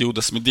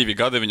 22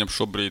 gadi viņam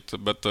šobrīd,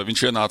 bet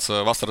viņš ienāca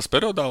vasaras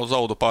periodā uz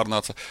Audu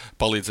pārnāca,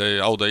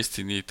 palīdzēja Audai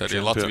izcīnīt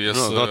arī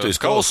Latvijas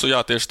kausu,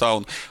 jā, tieši tā,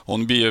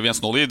 un bija viens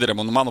no līderiem,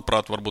 un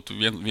manuprāt, varbūt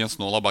viens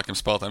no labākiem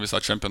spēlētājiem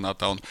visā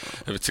čempionātā,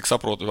 un cik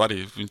saprotu,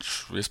 arī viņš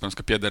iespējams,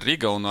 ka pieder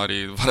Riga, un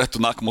arī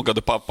varētu nākamo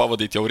gadu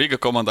pavadīt jau Riga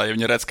komandā, ja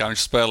viņi redz, kā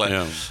viņš spēlē.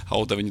 Jā.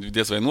 Auda viņi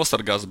diez vai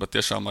nosargās, bet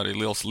tiešām arī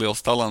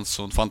liels talants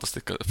un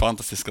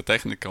fantastiska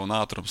tehnika un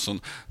ātrums, un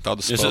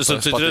tādus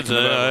spēlētājus patīk.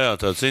 Jā,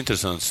 tāds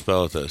interesants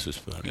spēlētājs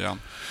vispār. Jā.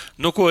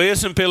 Ko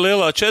iesim pie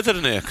lielā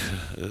četrnieka,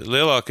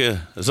 lielākie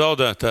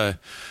zaudētāji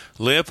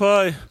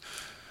Liepāja.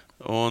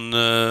 Un,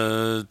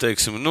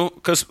 teiksim,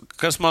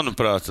 kas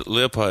manuprāt,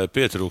 Liepājai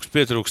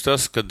pietrūks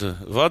tas, kad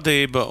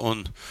vadība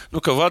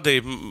ka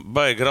vadība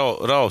baigi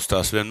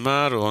raustās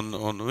vienmēr,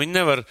 un viņi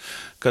nevar,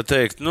 kā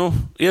teikt,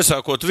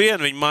 iesākot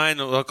vienu, viņi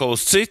maina atkal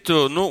uz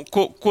citu,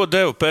 ko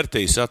deva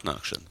Pertīs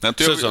atnākšana?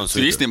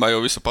 Tu īstenībā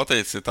jau visu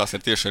pateici, tās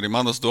ir tieši arī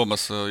manas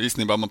domas.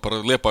 Īstenībā man par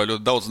Liepāju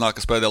ļoti daudz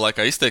nākas pēdējā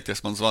laikā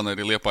izteikties, man zvana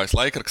arī Liepājas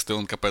laikraksti,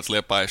 un kāpēc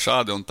Liepāja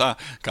šādi un tā,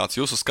 kāds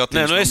jūsu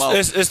skatījums.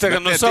 Es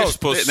tagad no savas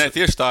puses. Nē,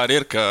 tieši tā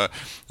arī ir, ka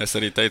es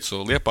arī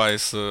teicu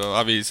Liepājas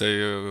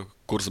avīzei,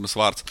 Kurzemes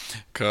vārds,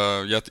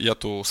 ka ja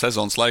tu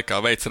sezonas laikā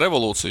veic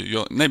revolūciju,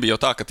 jo nebija jau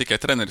tā, ka tikai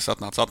treneris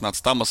atnāca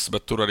Tamas,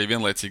 bet tur arī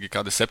vienlaicīgi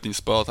kādi 7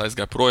 spēlētāji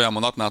aizgāja projām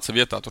un atnāca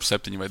vietā tur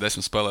 7 vai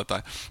 10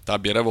 spēlētāji. Tā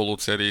bija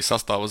revolūcija arī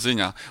sastāva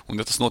ziņā. Un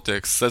ja tas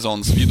notiek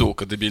sezonas vidū,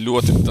 kad bija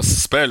ļoti, tas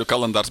spēļu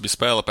kalendārs bija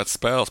spēle pēc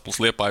spēles,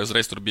 plus Liepāja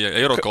uzreiz tur bija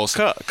Eirokauss.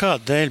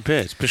 Kādēļ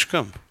pēc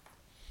kam?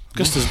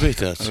 Kas tas bija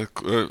tāds?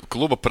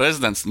 Kluba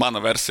prezidents, mana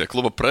versija,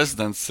 kluba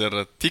prezidents ir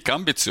tik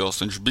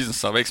ambiciozs, viņš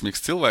biznesā veiksmīgs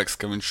cilvēks,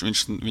 ka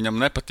viņam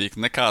nepatīk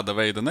nekāda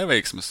veida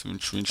neveiksmes.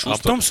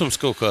 Aptumsums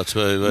kaut kāds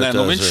vai nē,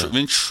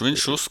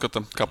 viņš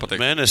uzskata, kā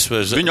pateikt,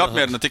 viņu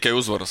apmierina tikai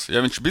uzvaras.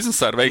 Ja viņš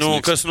biznesā ir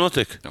veiksmīgs. Kas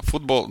notika?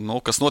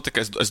 Kas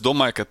notika? Es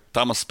domāju, ka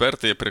Tamas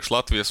Pertie priekš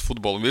Latvijas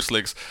futbola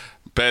virslīgas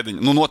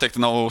pēdiņa.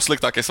 Noteikti nav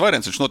sliktākais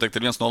variants, viņš noteikti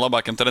ir viens no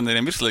labākiem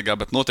treneriem virslīgā,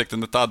 bet noteikti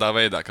ne tādā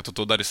veidā, ka tu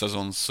to dari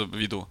sezonas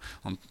vidū.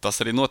 Un tas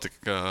arī notika,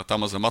 ka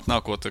Tamazam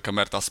atnākot,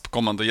 kamēr tās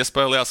komanda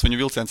iespēlējās, viņu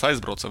vilciens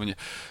aizbrauca.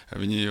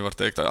 Viņi var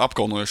teikt,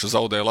 apkaunojuši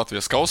zaudēja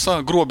Latvijas kausā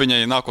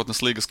Grobiņai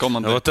nākotnes līgas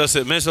komandai.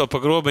 Mēs vēl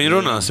par Grobiņu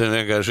runāsim,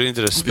 vienkārši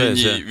intereses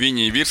pēc.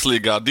 Viņi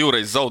virslīgā 2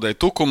 reizes zaudēja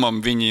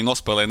Tukumam, viņi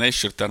nospēlēja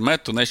nešķirt ar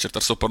Metu,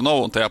 nešķirt ar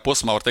Supernovu, un tajā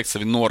posmā var teikt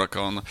sevi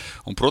noraka.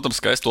 Un protams,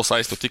 ka es to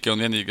saistu tikai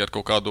un vienīgi ar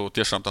kaut kādu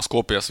tiešām tās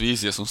kopējās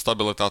vīzijas un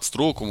stabilitātes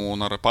trūkumu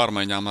un ar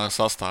pārmaiņām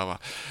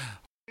sastāvā.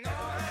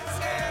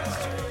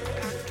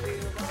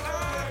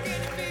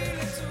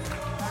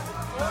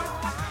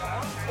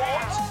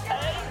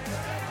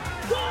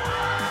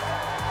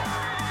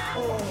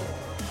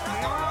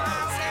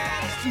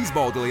 He's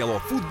Izbaudi lielo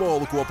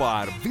futbolu kopā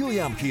ar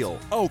William Hill.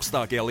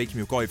 Augstākie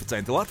likmju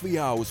koeficienti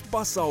Latvijā uz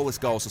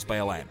pasaules kausa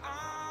spēlēm.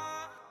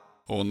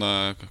 Un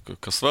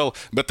kas vēl?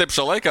 Bet te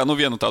pašā laikā,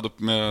 vienu tādu,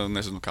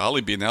 nezinu, kā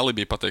alibi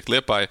pateikt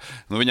Liepāja,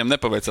 viņam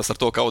nepaveicās ar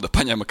to kauda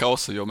paņēma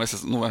kausu, jo mēs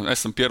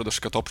esam pieraduši,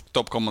 ka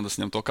top komandas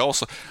ņem to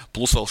kausu,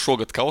 plus vēl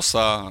šogad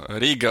kausā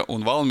Rīga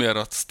un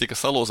Valmiera tika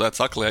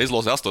salozēts aklajā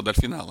izlozē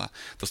astotdaļfinālā.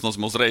 Tas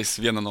nozīmē uzreiz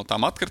viena no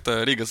tām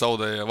atkrita, Rīga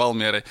zaudēja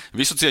Valmierai.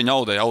 Visu cieņu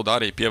Auda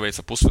arī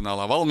pieveica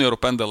pusfinālā Valmieru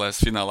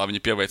pendelēs, finālā viņi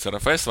pieveica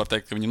RFS, var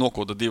teikt, ka viņi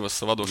nokoda divas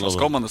vadošās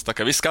komandas, tā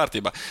kā viss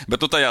kārtībā.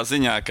 Bet tajā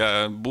ziņā,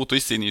 ka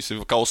būtu izcīnījusi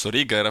kausu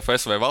Rīga, RFS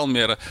vai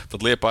Valmiera,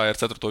 tad Liepāja ar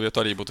 4.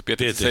 vietu arī būtu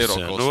pieticis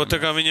Eirokausam.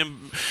 Tā kā viņam,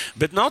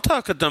 bet nav tā,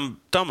 ka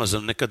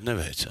Tamazam nekad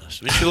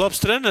neveicās. Viņš ir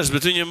labs treneris,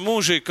 bet viņam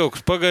mūžīgi kaut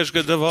kas pagājuši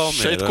gada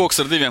Valmiera. Šeit koks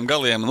ar diviem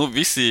galiem.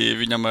 Visi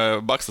viņam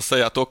baksta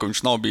sejā to, ka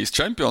viņš nav bijis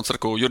čempions, ar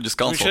ko Jurģis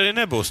Kalns. Viņš arī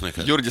nebūs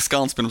nekad. Jurģis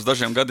Kalns pirms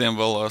dažiem gadiem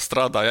vēl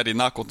strādāja arī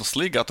nākotnes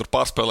līgā, tur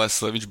pārspēlēs,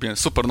 viņš bija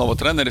supernova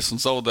treneris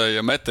un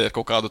zaudēja metē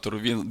kaut kādu tur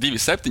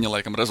 2-7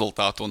 laikam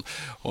rezultātu.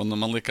 Un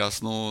man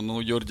likās,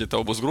 Jurģi,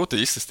 tev būs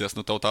grūti izsisties,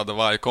 tev tāda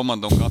vāja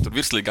komanda un kā tur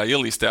virslīgā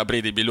ielīst. Tajā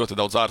brīdī bija ļoti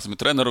daudz ārzemju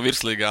treneru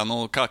virslīgā,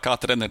 kā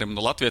trenerim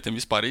Latvietim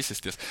vispār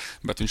izsisties.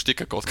 Bet viņš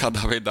tika kaut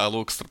kādā veidā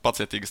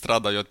pacietīgi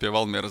strādājot pie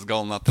Valmieras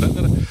galvenā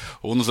trenera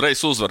un uzreiz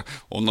uzvar.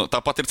 Un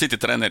tāpat ir citi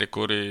treneri,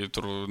 kuri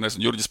tur,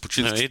 nezinu, Jurģis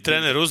Pučinskis. Ir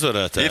treneri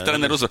uzvarētāji. Ir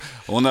treneri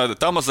uzvarētāji. Un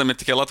Tamazam ir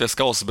tikai Latvijas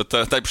kausa, bet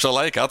tai pašā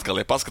laikā atkal,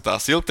 ja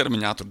paskatās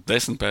ilgtermiņā, tur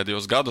 10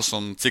 pēdējos gadus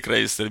un cik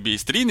reizes ir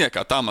bijis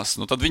trīniekā Tamas,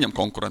 tad viņam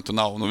konkurentu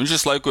nav. Viņš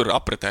visu laiku ir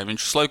apretē,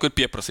 viņš visu laiku ir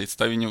pieprasīts,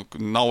 tā viņu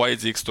nav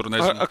vajadzīgs tur,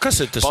 nezinu.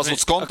 Kas ir tas viņa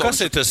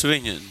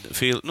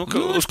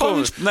uz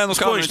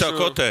ko viņš tā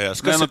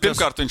kotējās?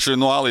 Pirmkārt, viņš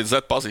no A līdz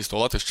Z pazīst to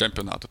Latvijas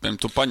čempionātu.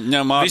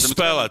 Visu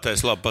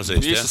spēlētājs labi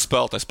pazīst. Visu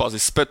spēlētājs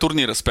pazīst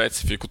turnīra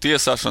specifiku,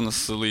 tiesāšanas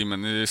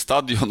līmeni,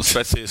 stadionu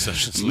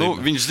specifiku.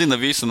 Viņš zina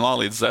visu no A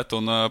līdz Z.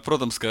 Un,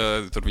 protams, ka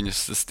tur viņas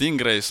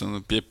stingrais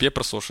un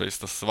pieprasošais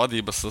tas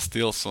vadības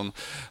stils un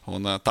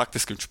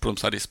taktiski viņš,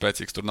 protams, arī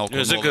spēcīgs. Tur nav ko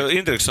nolikt. Ka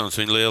Indriksons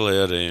viņa lielie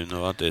arī,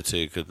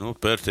 attiecīgi, ka,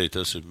 Pērtī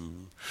tas ir,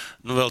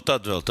 vēl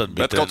tad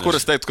bija bet kaut kur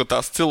es teiktu, ka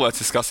tās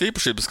cilvēciskās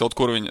īpašības kaut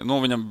kur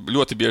viņam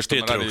ļoti bieži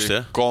pietrūkst,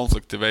 arī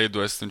konflikti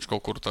veidojas, viņš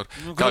kaut kur tur.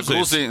 Kā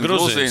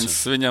Grūzīns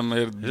viņam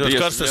ir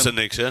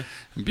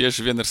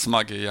bieži vien ir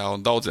smagi, jā,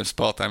 un daudziem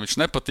spēlētājiem viņš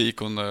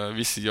nepatīk, un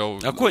visi jau...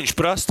 Ko viņš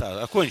prastā?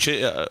 Ko viņš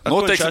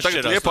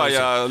tagad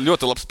Liepājā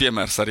ļoti labs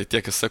piemērs arī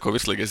tie, kas seko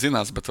virslīgai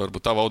zinās, bet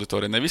varbūt tava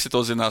auditorija ne visi to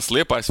zinās.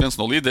 Liepājas viens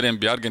no līderiem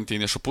bija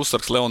argentīniešu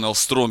pussargs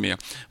Leonels Strumie.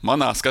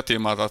 Manā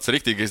skatījumā tāds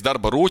riktīgais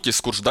darba rūķis,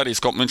 kurš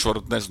darīs, viņš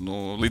var,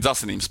 nezinu, līdz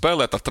asinīm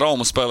spēlēt, ar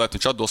traumu spēlēt,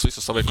 viņš atdos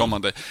visu savai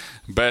komandai.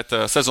 Bet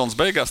sezonas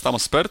beigās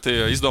Tamas Pērtī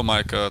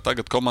izdomāja, ka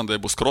tagad komandai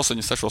būs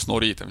krosiņi 6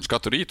 no rīta. Viņš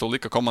katru rītu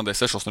lika komandai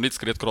 6 no rīta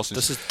skriet krosiņus.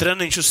 Tas ir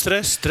treniņš uz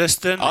stress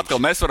treniņš.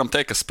 Atkal mēs varam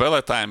teikt, ka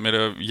spēlētājiem ir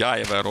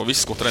jāievēro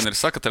viss, ko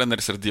treneris saka,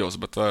 treneris ir dievs,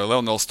 bet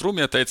Leonels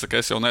Strumie teica, ka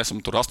es jau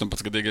neesmu tur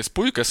 18-gadīgais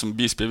puika, esmu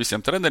bijis pie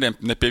visiem treneriem,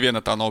 ne pie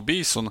viena tā nav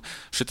bijis, un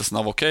šitas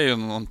nav ok,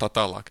 un tā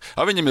tālāk.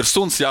 Viņam ir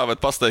suns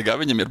jāved pastaigā,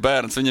 viņam ir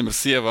bērns, viņam ir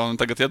sieva, un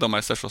tagad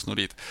iedomājas 6 no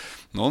rīta.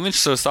 Un viņš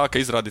sāka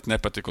izrādīt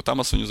nepatiku.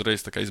 Tamas viņu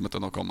uzreiz izmeta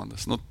no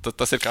komandas.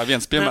 Tas ir kā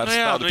viens piemērs.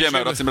 Tādu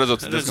piemēru, acīm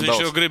redzot, diezgan daudz.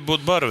 Viņš jau grib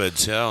būt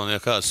barvedis, jā, un ja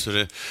kāds tur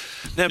ir.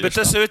 Nē, bet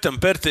tas jau ir tam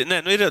Pērtī.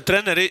 Nē, ir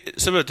treneri,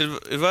 saprot,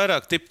 ir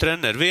vairāk tipu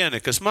treneri.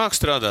 Vieni, kas māk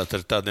strādāt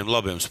ar tādiem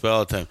labiem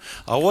spēlētājiem.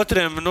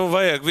 Otriem,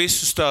 vajag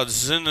visus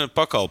tādus,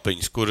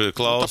 pakalpiņus, kur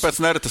klausa.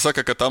 Tāpēc nereti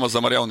saka, ka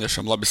Tamazam ar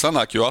jauniešiem labi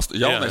sanāk, jo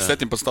jaunais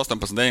 17,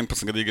 18,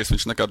 19 gadīgais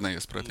viņš nekad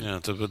neies pretī. Jā,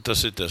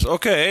 tas ir tas.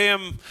 Ok,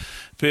 ejam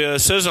pie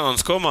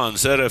sezonas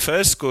komandas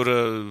RFS, kur,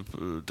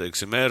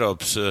 teiksim,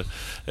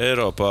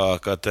 Eiropā,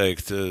 kā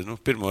teikt,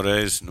 pirmo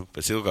reizi,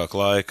 pēc ilgāka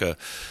laika,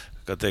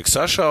 kā teikt,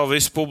 sašāva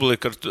visu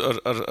publiku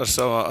ar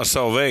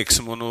savu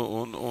veiksmu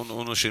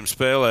un šīm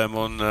spēlēm.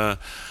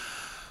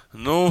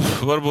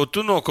 Varbūt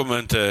tu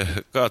nokomentē,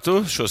 kā tu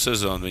šo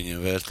sezonu viņiem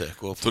vērtē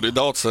kopā. Tur ir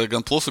daudz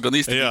gan plusu, gan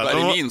īstenībā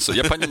arī mīnusu.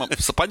 Ja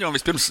paņemam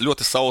vispirms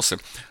ļoti sausi.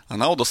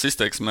 Naudas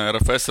izteiksmē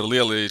RFS ir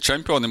lieli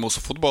čempioni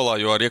mūsu futbolā,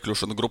 jo ar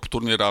iekļūšanu grupu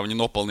turnīrā viņi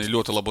nopelnīja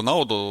ļoti labu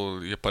naudu.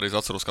 Ja pareizi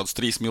atceros, kādus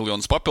 3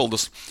 miljonus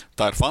papildus.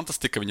 Tā ir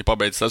fantastika. Viņi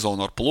pabeidz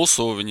sezonu ar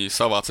plusu, viņi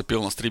savāca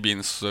pilnas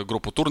tribīnes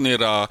grupu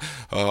turnīrā,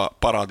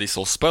 parādīja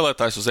savus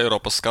spēlētājus uz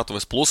Eiropas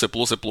skatuves plusi.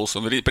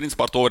 Un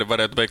principā ar to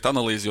varētu beigt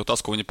analīzi, jo tas,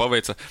 ko viņi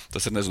paveica,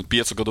 tas ir,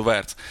 5 gadu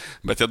vērts.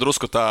 Bet, ja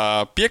drusku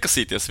tā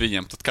piekasīties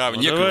viņiem, tad kā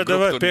viņi iekļuva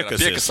grupu turnīrā,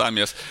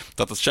 piekasāmies.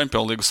 Tātad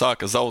Čempionu līgu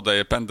sāka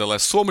zaudēja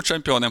pendelēs Somu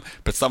čempioniem,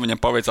 pēc tam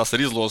viņiem paveicās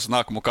ar izlozi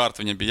nākamo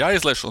kārtu, viņiem bija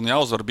jāizlēš un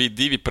jāuzvar bija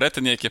 2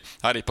 pretinieki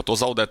arī pa to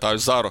zaudētāju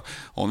zaru.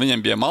 Un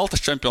viņiem bija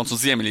Maltas čempions un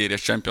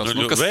Ziemeļīrijas čempions.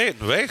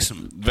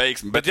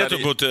 Veiksmi. Bet ja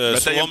tu būtu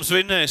Soms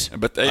vinnējis,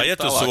 ja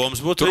tu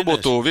Soms būtu tur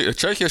būtu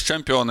Čehijas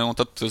čempioni un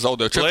tad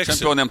zaudēja Čehijas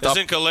čempioniem. Es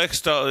zinu, ka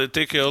Leks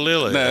tika jau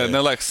lielai.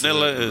 Ne Leks.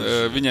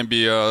 Viņiem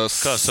bija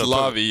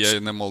Slavija,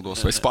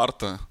 Moldos vai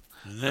Sparta.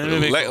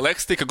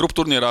 Leks tika grupu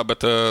turnīrā,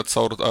 bet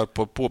caur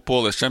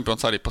Polijas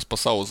čempions arī pa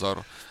savu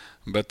zaru.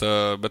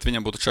 bet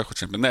viņam būtu Čehu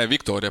čempioni. Nē,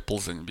 Viktorija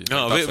Pilzeņa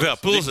bija. Jā,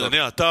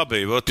 Pilzeņa, tā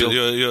bija,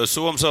 jo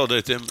Somi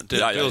zaudēja tiem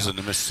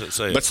Pilzeņiem.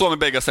 Bet Somi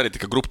beigās arī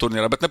tika grupu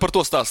turnīrā, bet ne par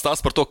to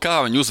stāsts par to,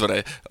 kā viņi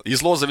uzvarēja.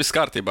 Izloze viss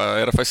kārtībā,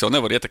 RFS jau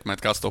nevar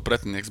ietekmēt kāds to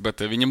pretinieks, bet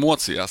viņi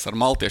mocījās ar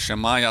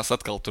maltiešiem mājās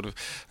atkal tur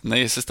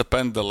neiesista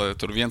pendele,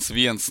 tur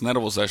 1-1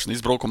 nervozēšana,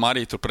 izbraukuma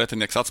arī tur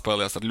pretinieks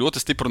atspēlējās ar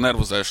ļoti stipru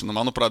nervozēšanu,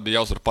 manuprāt,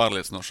 bija jāuzvar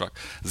pārliecinošāk.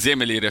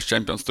 Ziemeļīriešu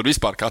čempions, tur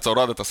vispār kāds jau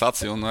rada tas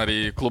aci, un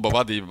arī kluba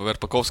vadība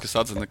Verpakovskis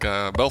atzina,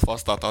 ka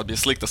Belfastā tā bija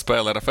slikta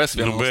spēle RFS.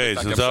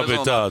 Tā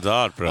bija tāda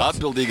ārprāts.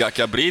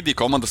 Atbildīgākajā brīdī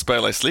komanda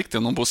spēlēja slikti,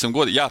 un būsim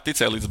godi. Jā,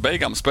 ticēja līdz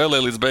beigām,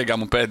 spēlēja līdz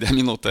beigām, un pēdējā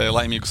minūtē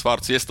laimīgus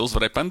vārdus iesta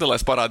uzvarēja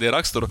pendelēs, parādīja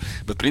raksturu,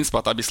 bet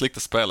principā tā bija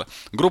slikta spēle.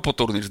 Grupu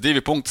turnīrs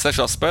 2 punkti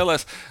 6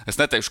 spēlēs. Es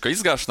neteikšu, ka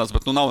izgāšanās,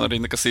 bet nav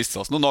arī nekas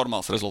izcils.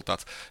 Normāls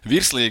rezultāts.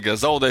 Virslīga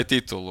zaudēja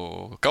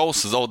titulu,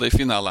 kausa zaudēja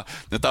finālā.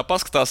 Ja tā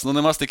paskatās,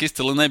 nemaz tik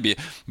izcili nebija.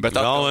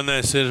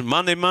 Galvenais ir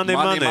mani.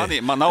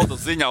 Man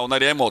naudas ziņā un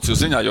arī emociju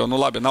ziņā, jo,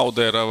 labi,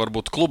 nauda ir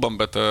varbūt klubam,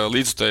 bet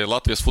līdzutēji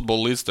Latvijas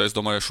futbola līdzutēji, es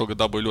domāju, šogad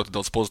dabūja ļoti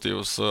daudz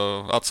pozitīvas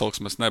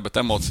atsauksmes, bet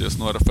emocijas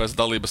no RFS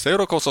dalības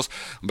Eirokausos.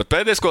 Bet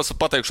pēdējais, ko es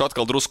pateikšu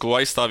atkal drusku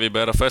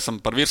aizstāvību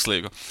RFS par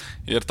virslīgu,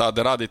 ir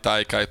tādi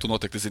rādītāji, kā tu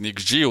noteikti zini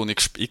XG un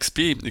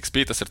XP.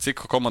 XP tas ir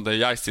cik komandai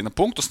jāizcīna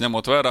punktus,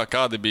 ņemot vērā,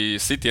 kādi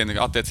bija sitieni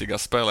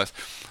attiecīgās spēlēs.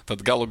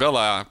 Tad galu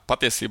galā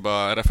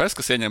patiesībā RFS,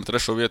 kas ieņēma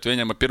 3. vietu,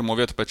 ieņēma 1.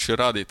 vietu pēc šī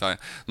rādītāja.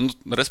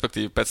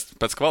 Respektīvi,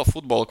 pēc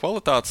futbola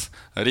kvalitātes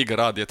Riga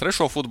rādīja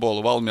 3.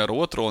 futbolu, Valmiera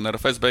 2. un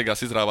RFS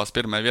beigās izrāvās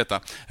 1.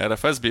 vietā.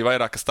 RFS bija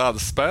vairākas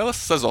tādas spēles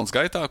sezonas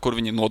gaitā, kur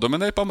viņi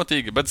nodominēja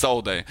pamatīgi, bet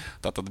zaudēja.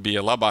 Tātad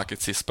bija labāki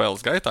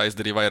spēles gaitā,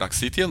 izdarīja vairāk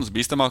sitienus,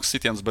 bīstamākus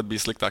sitienus, bet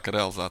bija sliktāka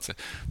realizācija.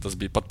 Tas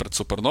bija pat pret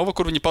Supernova,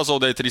 kur viņi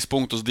pazaudēja 3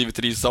 punktus,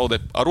 2-3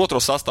 zaudēja ar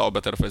 2. sastāvu,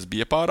 bet RFS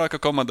bija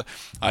pārāka komanda.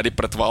 Arī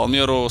pret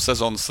Valmieru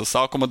sezonas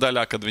sākuma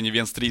daļā, kad viņi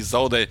 1-3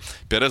 zaudēja,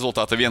 pie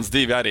rezultāta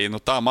 1-2 arī,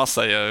 tā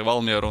masēja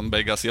Valmieru un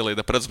beigās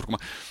ielīda pretuzbrukuma.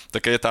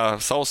 Tā kā, ja tā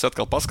sausi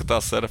atkal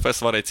paskatās,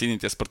 RFS varēja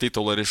cīnīties par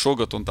titulu arī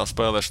šogad, un tā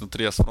spēlēšana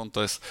 3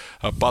 frontēs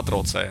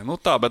patraucēja.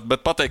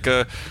 Bet pateikt,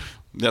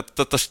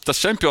 ka tas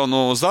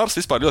čempionu zārs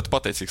vispār ļoti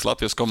pateicīgs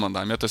Latvijas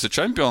komandām. Ja tu esi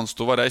čempions,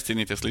 tu vari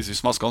aizcīnīties līdz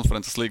vismaz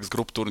konferences līgas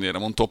grupu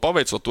turnīram, un to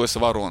paveicot, tu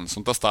esi varonis,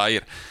 un tas tā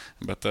ir.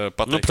 Bet,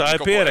 tā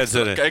ir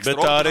pieredze, bet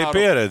tā arī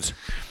pieredze.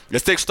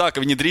 Es teikšu tā, ka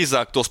viņi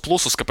drīzāk tos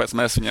plusus, kāpēc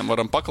mēs viņiem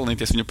varam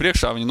pakalnīties viņu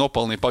priekšā, viņi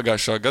nopelnīja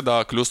pagājušā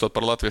gadā, kļūstot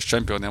par Latvijas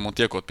čempioniem un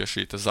tiekot pie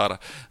šī zara.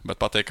 Bet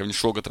pateikt, ka viņi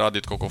šogad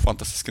rādītu kaut ko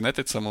fantastiski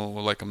neticamu,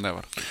 laikam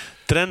nevar.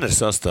 Treneris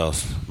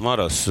sastāvs.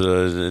 Maros,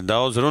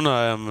 daudz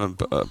runājam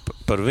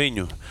par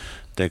viņu,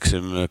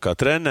 teiksim, kā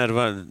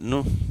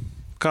treneru,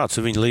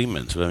 kāds ir viņa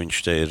līmenis? Vai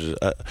viņš te ir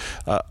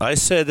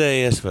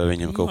aizsēdējies, vai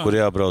viņam kaut kur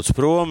jābrauc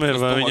prom,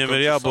 vai viņam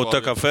ir jābūt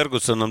tā kā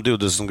Fergusonam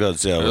 20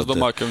 gadus jābūt? Es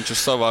domāju, ka viņš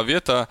ir savā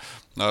vietā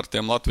ar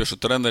tiem latviešu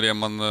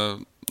treneriem.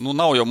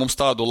 Nav jau mums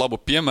tādu labu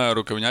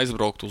piemēru, ka viņi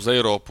aizbrauktu uz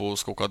Eiropu,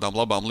 uz kaut kādām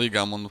labām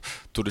līgām, un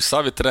tur ir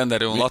savi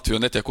treneri, un Latvija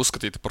netiek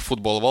uzskatīta par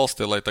futbola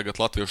valsti, lai tagad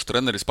latviešu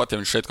treneris, pat ja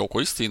viņš šeit kaut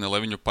ko izcīna,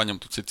 lai viņu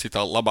paņemtu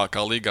citā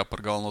labākā līgā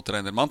par galveno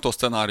treneri. Man to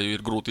scenāriju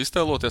ir grūti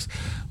iztēloties,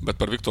 bet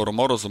par Viktoru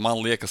Morozu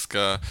man liekas,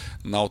 ka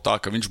nav tā,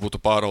 ka viņš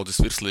būtu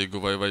pāraudzis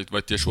virslīgu,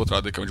 vai tieši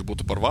otrādi, ka viņš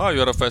būtu par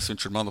vāju RFS.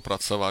 Viņš ir,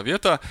 manuprāt, savā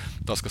vietā.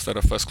 Tas, kas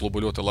RFS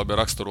klubu ļoti labi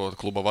raksturo,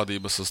 kluba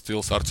vadības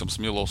stils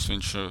Arčuns Milovs,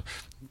 viņš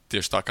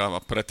tieši tā kā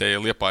pretēji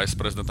Liepājas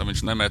prezidentam,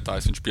 viņš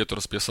nemētājas, viņš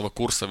pieturas pie sava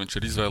kursa, viņš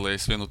ir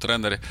izvēlējis vienu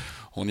treneri,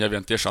 un ja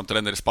vien tiešām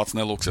treneris pats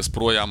nelūksies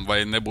projām,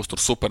 vai nebūs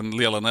tur super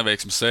liela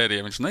neveiksmu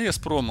sērija, viņš neies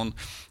prom, un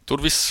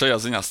tur viss šajā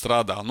ziņā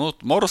strādā.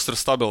 Moros ir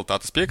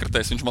stabilitātes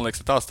piekritējs, viņš, man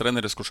liekas, ir tāds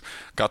treneris, kurš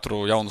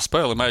katru jaunu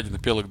spēli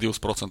mēģina pielikt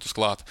 2%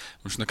 klāt.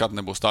 Viņš nekad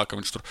nebūs tā, ka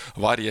viņš tur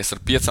varēs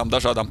ar 5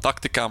 dažādām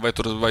taktikām, vai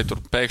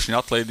tur pēkšņi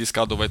atlaidīs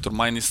kādu, vai tur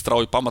mainīs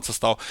strauju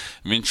pamatsastāvu.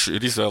 Viņš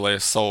ir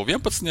izvēlējies savu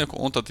 11,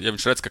 un tad, ja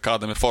viņš redz, ka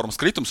kādam ir formas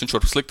kritums, viņš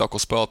var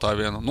sliktāko spēlētāju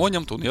vienu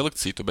noņemt un ielikt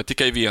citu, bet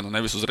tikai vienu,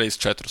 nevis uzreiz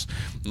 4.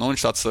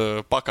 Viņš tāds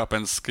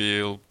pakāpeniski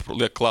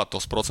liek klāt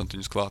tos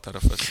procentiņus klāt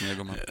RFS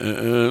sniegumā.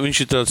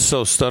 Viņš ir tāds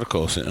savs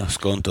Starkovs,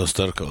 Skonto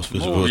Starkovs.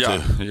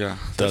 Jā.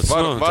 Tāds,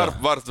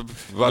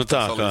 var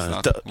tā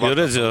salīdzināt. Jo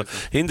redz,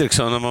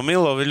 Indriksonam un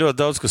Milovam ir ļoti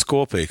daudz kas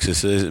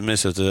kopīgs.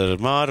 Mēs ar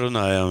Māru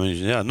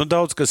runājām,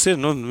 daudz kas ir,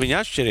 viņi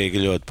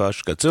atšķirīgi ļoti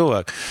paši kā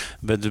cilvēki,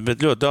 bet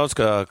ļoti daudz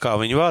kā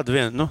viņi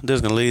vada,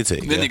 diezgan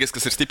līdzīgi. Vienīgais,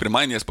 kas ir stipri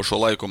mainījies par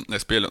šo laiku,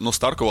 es pieļauju,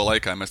 Starkova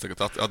laikā, mēs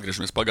tagad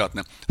atgriežamies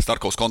pagātnē,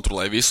 Starkovs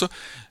kontrolēja visu.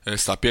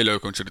 Es tā pieļauju,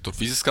 ka viņš arī tur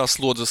fiziskās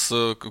slodzes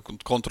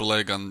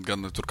kontrolēja,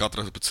 gan tur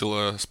katra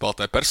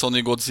spēlētāja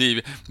personīgo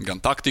dzīvi, gan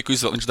taktiku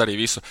viņš darīja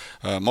visu.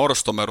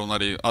 Moros tomēr un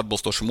arī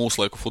atbilstoši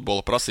mūsu laiku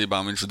futbola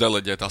prasībām, viņš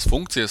deleģē tās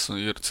funkcijas, un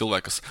ir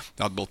cilvēki, kas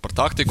atbild par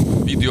taktiku,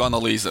 video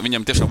analīze,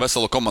 viņam tiešām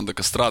vesela komanda,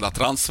 kas strādā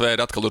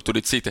transferi, atkal tur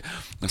ir citi.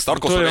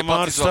 Starkovs arī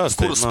pats izvēlas,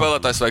 kurus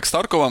spēlētājs vajag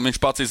Starkovam,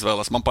 viņš pats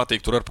izvēlas. Man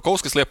patīk tur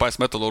Verpakovskis, Liepājas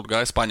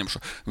Metalurgā, es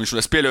paņemšu. Viņš,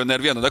 es pieļauju,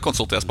 nevienu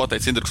nekonsultējās,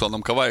 pateica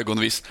Indriksonam, ka vajag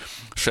un viss.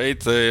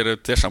 Šeit ir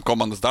tiešām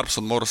komandas darbs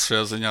un Moros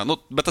šajā ziņā.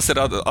 Bet tas ir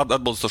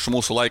atbilstoši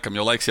mūsu laikam,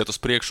 jo laiks iet uz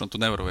priekšu, un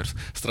tu nevari vairs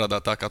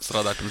strādāt tā, kā tu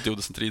strādāji pirms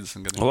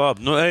 20-30 gadiem.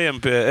 Labi,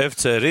 ejam pie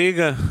FC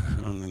Rīga.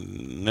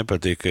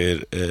 nepatīk, ka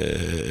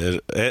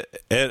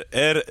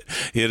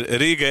ir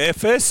Rīga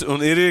FS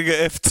un ir Rīga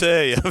FC.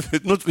 Ja?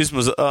 Nu,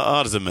 vismaz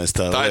ārzemēs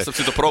tā. Tā ir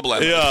citu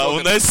problēma. Jā,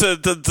 un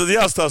tad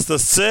jāstāsta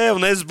tas C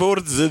un S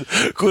burts,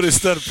 kur ir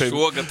starpība.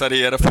 Šogad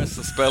arī RFS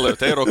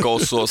spēlējot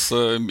Eirokausos,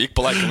 ik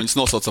pa laikam viņus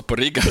nosauca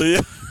par Riga.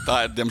 Tā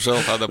ir, diemžēl,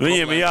 tāda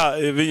problēma.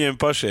 Viņiem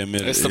pašiem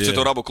ir. Es starp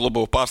citu abu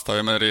klubu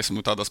pārstāvjiem arī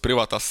esmu tādās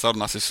privātās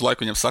sarunās. Es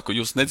laiku viņiem saku,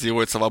 jūs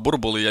nedzīvojat savā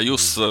burbulī, ja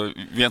jūs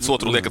viens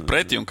otru liekat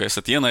pretī un ka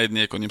esat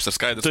ienaidnieki un jums ir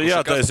skaidrs,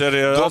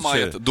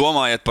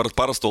 domājiet par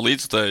parasto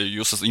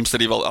līdzutēju, jums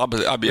arī vēl abi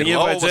ir lauvas.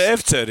 Viņiem vajadzēja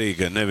FC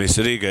Rīga, nevis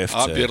Rīga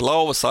FC. Abi ir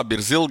lauvas, abi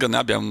ir zilgani,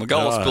 abiem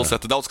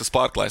galvaspilsēta, daudz kas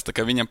pārklājas, tā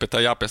kā viņam pie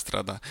tā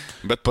jāpiestrādā.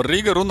 Bet par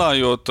Rīga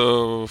runājot,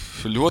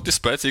 ļoti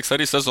spēcīgs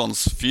arī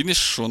sezonas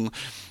finišs un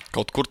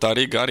kaut kur tā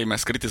Rīga arī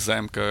mēs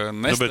kritizējam, ka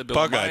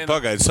nestabila maina.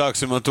 Pagaid,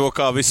 sāksim ar to,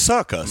 kā viss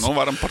sākās. Nu,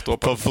 varam par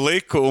to. Pa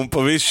Fliku un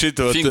pa visu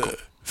šito.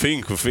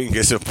 Finku,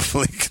 es jau pa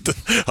Fliku.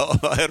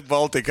 Air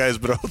Baltica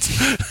aizbrauc.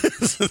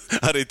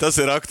 Arī tas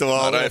ir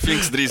aktuāli.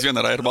 Finks drīz vien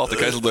ar Air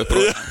Baltica aizlidoja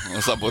projām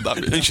uz Abu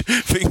Dabi.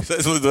 Finks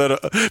aizlidoja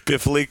pie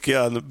Flika,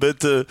 jā.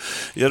 Bet,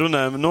 ja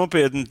runājam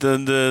nopietni,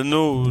 tad,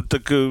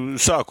 tā,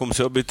 sākums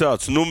jau bija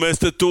tāds.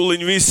 Mēs te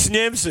tūliņ visus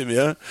ņemsim,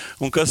 ja?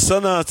 Un kas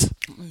sanāca?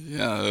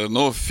 Jā,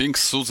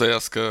 Finks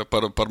sūdzējās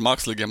par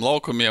mākslīgiem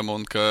laukumiem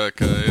un ka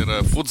ir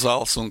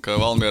futzāls un ka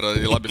Valmiera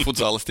ir labi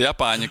futzālisti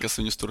Japāņi, kas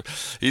viņus tur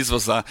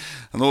izvazā.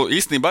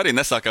 Īstenībā arī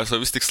nesākās jau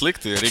viss tik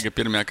slikti. Riga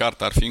pirmajā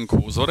kārtā ar Finku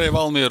uzvarēja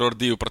Valmieru ar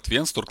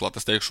 2-1. Turklāt,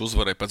 es teikšu,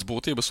 uzvarēja pēc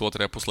būtības,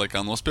 otrajā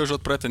puslaikā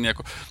nospiežot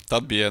pretinieku.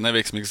 Tad bija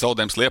neveiksmīgs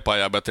zaudējums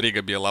Liepājā, bet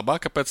Riga bija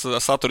labāka pēc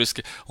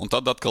saturiski. Un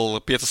tad atkal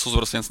 5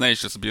 uzvaras, 1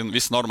 neizšķirts, bija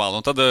viss normāli.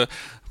 Un tad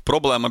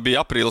problēma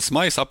bija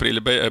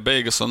aprīļa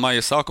beigas un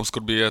maija sākums,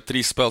 kur bija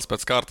 3 spēles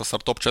pēc kārtas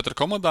ar top 4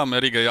 komandām.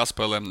 Riga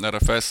jāspēlē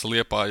RFS,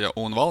 Liepāja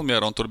un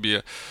Valmiera, un tur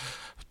bija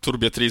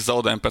 3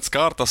 zaudējumi pēc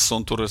kārtas,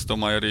 un tur, es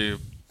domāju, arī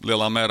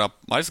lielā mērā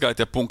aizgāja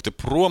tie punkti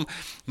prom.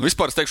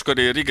 Vispār es teikšu, ka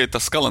arī Rigai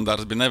tas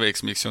kalendārs bija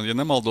neveiksmīgs, un, ja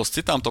nemaldos,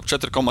 citām top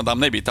 4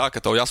 komandām nebija tā,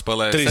 ka tev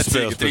jāspēlē 3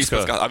 spēles pēc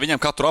kārtas.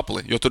 Viņam katru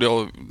apli, jo tur jau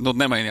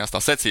nemainījās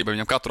tā secība,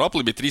 viņam katru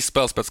apli bija 3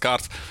 spēles pēc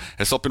kārtas.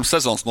 Es vēl pirms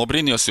sezonas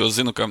nobrīnījos, jo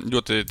zinu, ka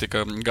ļoti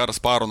tika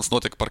garas pārunas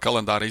notika par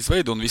kalendāra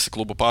izveidu, un visi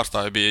klubu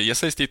pārstāvji bija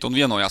iesaistīti un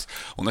vienojās.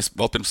 Un es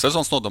vēl pirms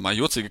sezonas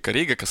nodomāju, jocīgi, ka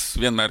Riga, kas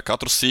vienmēr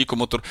katru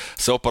sīkumu tur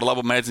sev par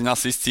labu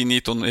mēģinās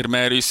izcīnīt un ir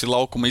mērījusi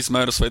laukuma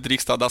izmērus vai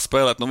drīkst tādā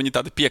spēlēt, viņi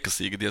tādi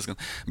piekasīgi diezgan,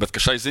 bet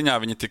ka šai ziņā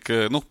viņi tik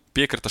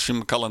piekrita šim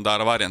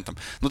kalendāra variantam.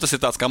 Tas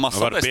ir tāds kā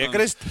mazs Var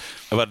piekrist?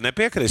 Var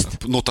nepiekrist?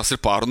 Tas ir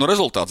pārunu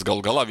rezultāts.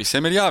 Galu galā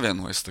visiem ir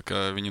jāvienojas.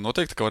 Viņi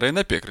noteikti varēja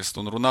nepiekrist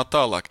un runāt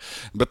tālāk.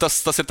 Bet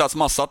tas ir tāds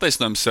mazs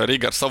attaisnojums, ja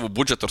Riga ar savu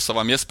budžetu, ar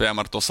savām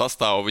iespējām, ar to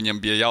sastāvu,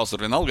 viņiem bija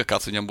jāuzvar vienalga,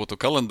 kāds viņam būtu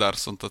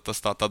kalendārs, un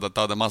tas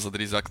tāda maza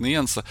drīzāk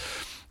niansa.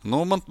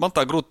 Man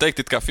tā grūti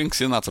teikt, kā Finks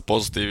ienāca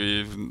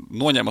pozitīvi,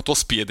 noņēma to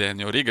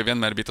spiedienu, jo Riga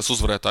vienmēr bija tas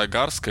uzvarētāja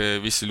gars, ka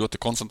visi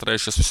ļoti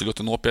koncentrējušies, visi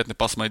ļoti nopietni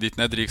pasmaidīt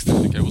nedrīkst,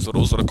 tikai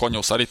uzvara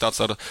Koņovs arī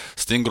tāds ar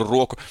stingru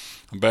roku,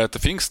 bet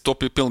Finks to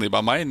pilnībā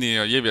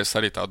mainīja, ievies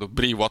arī tādu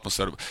brīvu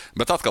atmosfēru.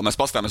 Bet atkal mēs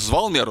paskatāmies uz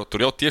Valmieru,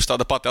 tur jau tieši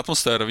tāda pati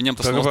atmosfēra,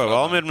 viņam tas nostrādā.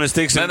 Valmieru mēs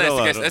tiksim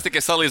galā. Es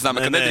tikai salīdzinām,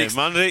 ka nedrīkst.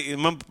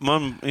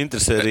 Man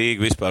interesē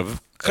Rīga vispār.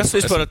 Kas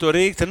vispār ar to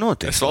Rīgu te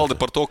notiek? Es valdu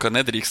par to, ka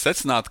nedrīkst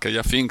secināt, ka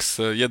ja Finks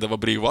iedeva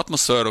brīvu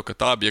atmosfēru, ka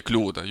tā bija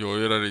kļūda, jo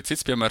ir arī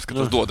cits piemērs, ka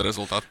tas dod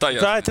rezultātu. Tā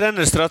ir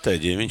treneru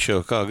stratēģija, viņš jau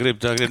kā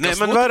grib, tā grib.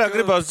 Man vairāk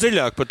gribās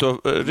dziļāk par to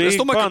Rīgu. Es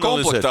domāju, ka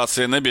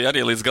komplektācija nebija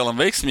arī līdz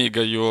galam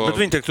veiksmīga, jo... Bet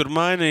viņi tur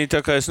mainīja,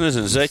 tā kā es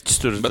nezinu, zeķis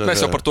tur... Bet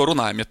mēs jau par to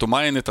runājam, ja tu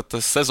maini, tad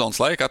tas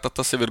sezonas laikā, tad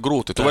tas jau ir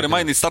grūti. Tu vari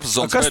mainīt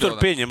starpsezonas periodā. Kas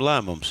tur pieņem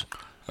lēmums?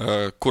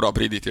 Kurā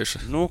brīdī tieši?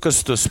 Kas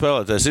tas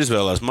spēlētājs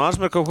izvēlās?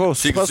 Mārsmēr kaut ko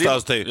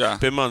pastāstīja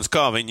pie manis,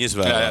 kā viņi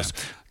izvēlās.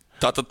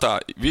 Tātad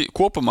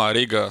kopumā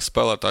Rīgā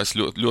spēlētājs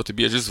ļoti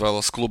bieži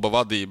izvēlas kluba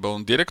vadība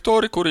un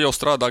direktori, kuri jau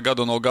strādā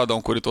gadu no gada un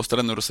kuri tos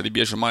trenerus arī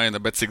bieži maina,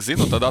 bet cik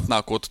zinu, tad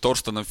atnākot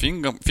Torstenam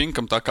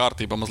Finkam tā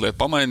kārtība mazliet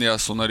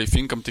pamainījās un arī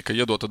Finkam tika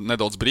iedota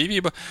nedaudz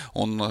brīvība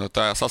un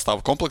tajā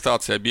sastāva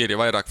komplektācijā bija arī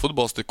vairāk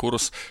futbolisti,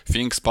 kurus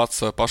Finks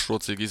pats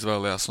pašrocīgi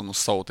izvēlējās un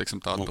uz savu, teiksim,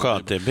 tādu. Un kā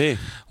tie bija?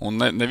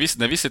 Un ne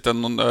visi te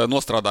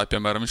nostrādāja,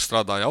 piemēram, viņš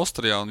strādāja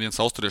Austrijā un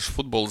viens austriešu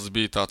futbolists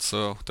bija tāds,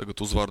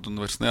 tagad uzvārdu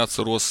un vairs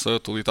neatceros,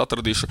 tūlīt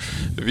atradīšu.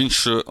 Viņš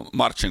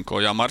Marčenko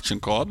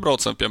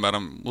atbrauca,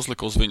 piemēram,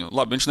 uzlika uz viņu.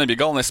 Labi, viņš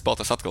nebija galvenais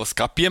spēlētājs, atkal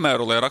kā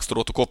piemēru, lai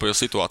raksturotu kopējo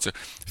situāciju.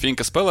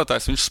 Finka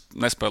spēlētājs, viņš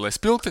nespēlēja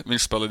spilgti,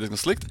 viņš spēlēja diezgan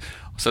slikti.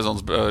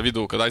 Sezonas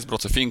vidū, kad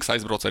aizbrauca Finks,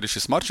 aizbrauca arī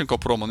šis Marčenko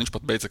prom, un viņš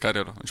pat beidza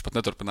karjeru. Viņš pat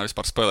neturpināja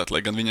vispār spēlēt,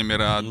 lai gan viņam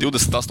ir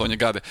 28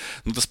 gadi.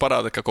 Tas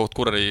parāda, ka kaut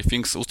kur arī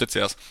Finks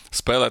uzticējās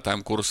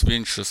spēlētājiem, kurus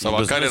viņš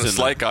savā karjeras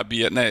laikā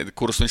bija,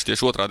 kurus viņš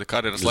tieši otrādi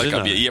karjeras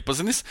laikā bija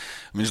iepazinis.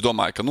 Viņš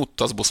domāja, ka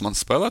tas būs mans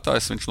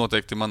spēlētājs, viņš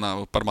noteikti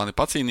par mani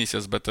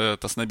pacīnīsies, bet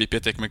tas nebija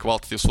pietiekami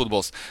kvalitatīvs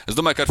futbols. Es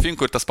domāju, ka ar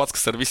Finku ir tas pats,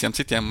 kas ar visiem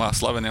citiem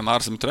slaveniem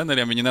ārzemju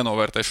treneriem. Viņi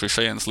nenovērtē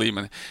šajienas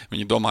līmeni.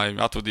 Viņi domāja,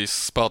 atvadīs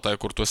spēlētāju,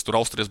 kur tu esi tur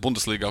Austrijas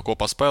Bundeslīgā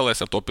kopā spēlēs,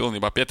 ar to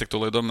pilnībā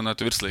pietiktu, lai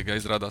dominētu virslīgā.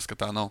 Izrādās, ka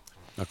tā nav.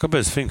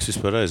 Kāpēc Finks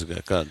vispār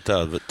aizgāja? Kāda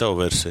tāda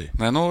tava versija?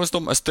 Nē,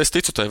 es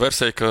ticu tai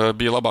versijai, ka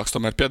bija labāks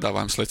tomēr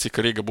piedāvājums, lai cik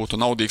Rīga būtu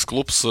naudīgs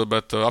klubs,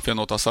 bet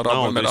apvienotās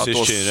Arābu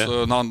Emirātos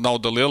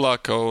nauda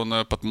lielāka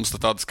un pat mums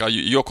tādas kā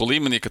joku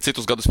līmenī, ka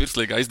citus gadus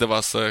virslīgā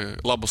izdevās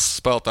labus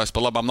spēlētājus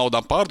par labām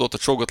naudām pārdot,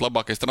 tad šogad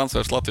labākais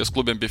transfers Latvijas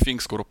klubiem bija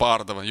Finks, kuru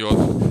pārdeva, jo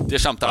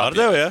tiešām tā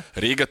pārdeva, bija.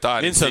 Rīga tā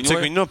arī ziņoja.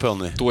 Cik viņi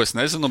nopelnīja? To es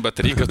nezinu,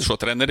 bet Rīga šo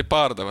treneri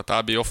pārdeva. Tā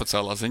bija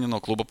oficiālā ziņa no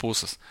kluba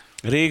puses.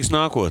 Rīgas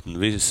nākotne,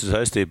 viss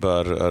saistībā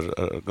ar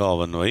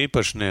galveno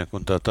īpašnieku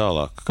un tā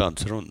tālāk.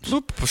 Kādas runas?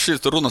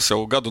 Šīs runas jau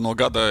gadu no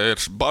gada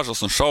ir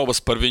bažas un šaubas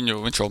par viņu.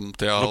 Viņš jau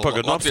tajā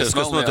Latvijas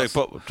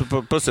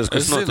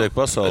kas notiek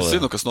pasaulē. Es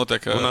zinu, kas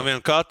notiek. Un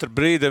vien katru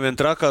brīdi vien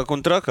trakāk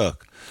un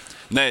trakāk.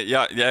 Nē,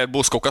 ja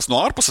būs kaut kas no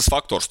ārpuses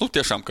faktors,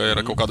 tiešām, ka ir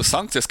kaut kāda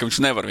sankcijas, ka viņš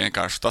nevar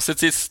vienkārši. Tas ir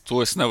cits,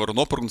 to es nevaru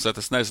noprognozēt,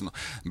 es nezinu.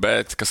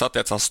 Bet, kas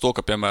attiecās to,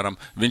 ka, piemēram,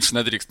 viņš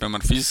nedrīkst,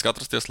 piemēram, fiziski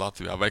atrasties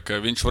Latvijā, vai ka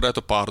viņš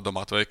varētu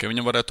pārdomāt, vai ka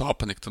viņam varētu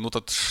apnikt,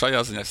 tad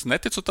šajā ziņā es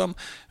neticu tam.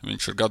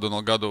 Viņš ir gadu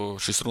no gadu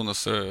šis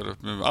runas ir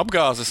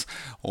apgāzes,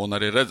 un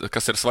arī,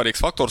 kas ir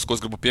svarīgs faktors, ko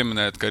es gribu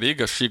pieminēt, ka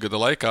Rīga šī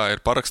gada laikā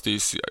ir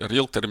parakstījusi ar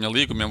ilgtermiņa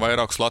līgumiem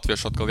vairākus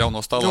latviešu atkal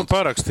jaunos talantus.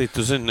 Parakstīt,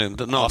 tu zini,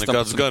 nav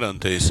nekādas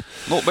garantijas.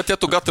 Bet, ja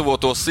tu gatavo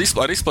tos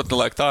ar izplatni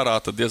laik tārā,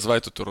 tad diez vai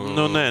tu tur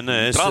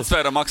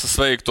transfēra maksas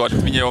veiktu,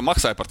 viņi jau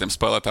maksāja par tiem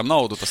spēlētājiem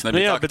naudu, tas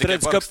nebija tā, ka tikai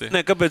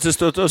parakstīja. Kāpēc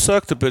es to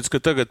saku? Tāpēc,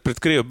 ka tagad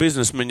pret Krievu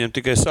biznesmeņiem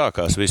tikai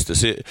sākās viss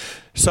tas.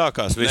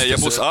 Ja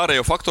būs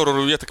ārējo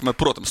faktoru ietekme,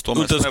 protams, to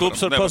mēs nevaram. Tas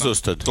klubs var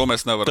pazust tad. To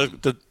mēs nevaram.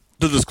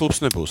 Tad tas klubs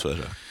nebūs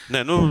vairāk.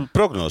 Nē,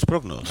 prognoz.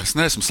 Es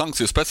neesmu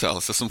sankciju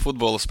speciālists, esmu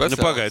futbola speciālists.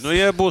 Pagaid,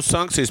 ja būs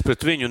sankcijas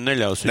pret viņu un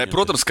neļaus viņu.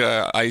 Protams,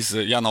 ka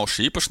ja nav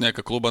šī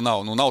īpašnieka, kluba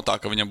nav. Nav tā,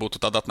 ka viņam būtu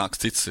tad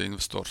atnāks cits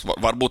investors.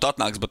 Varbūt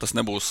atnāks, bet tas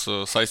nebūs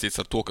saistīts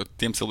ar to, ka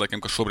tiem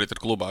cilvēkiem, kas šobrīd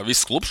ir klubā.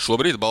 Viss klubs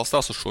šobrīd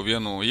balstās uz šo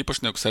vienu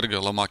īpašnieku,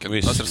 Sergeju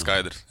Lamakinu. Tas ir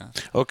skaidrs. Jā.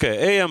 Ok,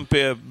 ejam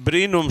pie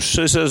brīnums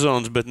šīs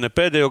sezonas, bet ne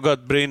pēdējo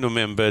gadu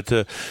brīnumiem, bet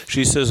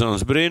šīs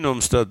sezonas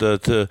brīnums.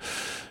 Tātad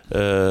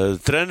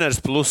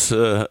treneris plus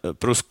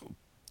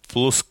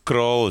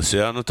Krolis.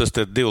 Ja? Tas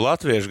ir divi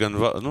latvieši. Gan,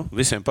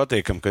 visiem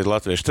patīkam, ka ir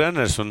latviešu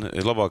treneris un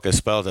ir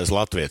labākais spēlētājs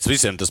latvietis.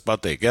 Visiem tas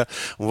patīk. Ja?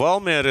 Un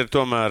Valmiera ir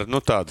tomēr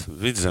tāda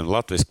vidzem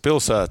latviska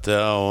pilsēta.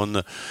 Ja?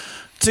 Un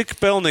cik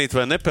pelnīt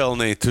vai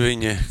nepelnīt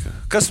viņi?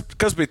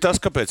 Kas bija tas,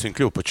 kāpēc viņi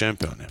kļuva par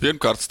čempioniem?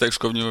 Pirmkārt, es teikšu,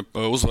 ka viņi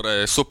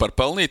uzvarēja super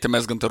pelnīt.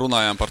 Mēs gan te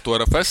runājām par to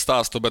RFS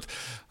stāstu, bet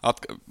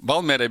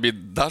Valmierai bija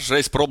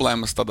dažreiz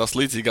problēmas tādās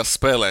līdzīgās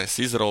spēlēs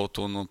izraut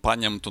un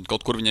paņemt, un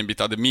kaut kur viņiem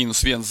bija tādi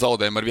 -1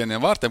 zaudējumi ar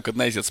 1 vārtiem, kad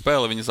neiziet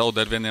spēle, viņi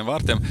zaudē ar 1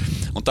 vārtiem.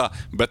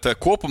 Bet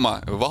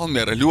kopumā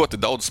Valmiera ļoti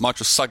daudz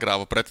mačus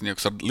sagrāva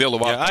pretiniekus ar lielu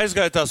vārtu. Ja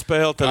aizgāja tā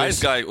spēle, tad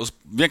aizgāja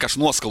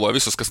vienkārši noskaloja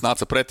visus, kas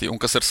nāca pretī. Un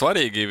kas ir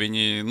svarīgi,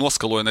 viņi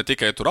noskaloja ne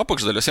tikai tur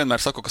apakšdaļu. Es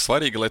vienmēr saku, ka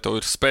svarīgi, lai tev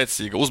ir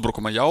spēcīga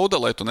uzbrukuma jauda,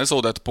 lai tu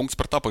nezaudētu punktus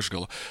pret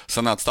apakšgalu.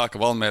 Sanāca tā, ka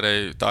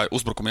Valmierai tā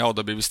uzbrukuma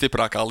jauda bija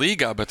visstiprākā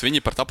līgā, bet viņi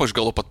pret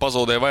apakšgalu pat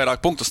pazaudēja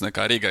vairāk punktus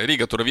nekā Rīgai.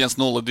 Rīga tur 1-0,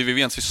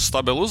 2-1 visu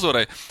stabilu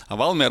uzvarēja.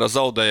 Valmiera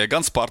zaudēja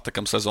gan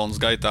Spartakam sezonas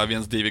gaitā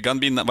 1-2, gan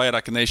bija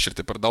vairāki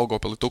neizšķirti par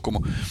Daugavpili Tukumu.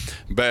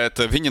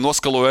 Bet viņi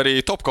noskaloja arī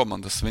top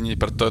komandas. Viņi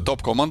pret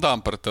top komandām,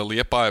 pret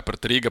Liepāju,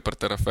 pret Rīga,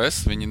 pret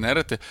RFS, viņi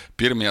nereti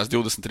pirmajās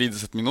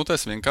 20-30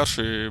 minūtēs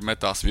vienkārši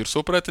metās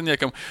virsū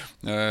pretiniekam.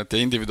 Tie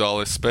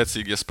individuāli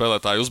spēcīgie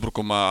spēlētāji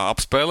uzbrukumā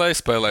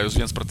spēlēja uz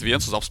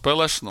 1-1 uz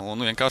apspēlēšanu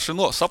un vienkārši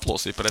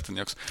saplosīja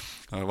pretiniekus.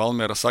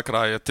 Valmiera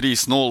sakrāja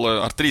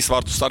 3-0 ar 3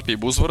 vārtu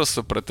starpību uzvaras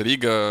pret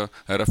Rīga,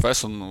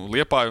 RFS un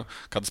Liepāju.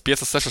 Kādas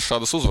 5-6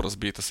 šādas uzvaras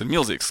bija. Tas ir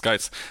milzīgs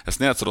skaits. Es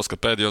neatceros, ka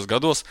pēdējos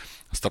gados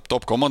starp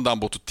top komandām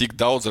būtu tik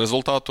daudz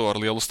rezultātu ar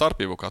lielu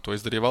starpību, kā to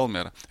izdarīja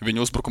Valmiera.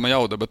 Viņu uzbrukuma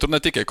jauda, bet tur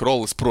ne tikai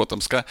Krolis,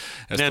 protams.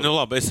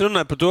 Labi, es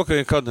runāju par to, ka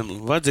kādam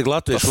vajadzīgi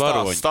latviešu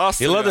varoņi.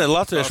 Ir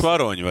latviešu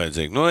varoņi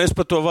vajadzīgi. Es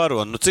par to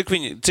varonu. Cik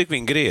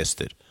viņi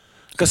griezt ir?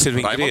 Kas ir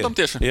viņa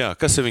griezts? Jā,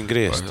 kas ir viņa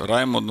griezts?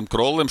 Raimondam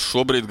Krolim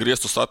šobrīd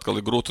grieztus atkal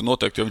ir grūti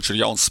noteikt, jo viņš ir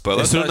jauns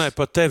spēlētājs. Es runāju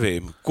par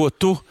tevīm. Ko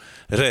tu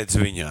redz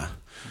viņā?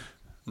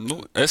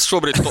 Es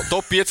šobrīd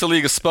top 5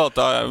 līgas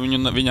spēlētāju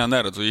viņā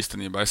neredzu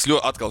īstenībā. Es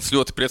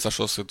ļoti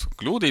priecāšos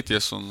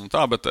kļūdīties un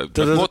tā, bet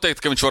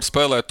noteikti, ka viņš var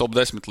spēlēt top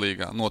 10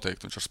 līgā.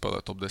 Noteikti viņš var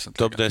spēlēt top 10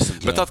 līgā. Top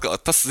 10, bet atkal,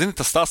 tas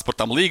stāsts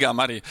par tām līgām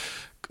arī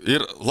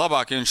ir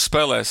labāk, ja viņš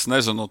spēlēs,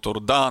 nezinu,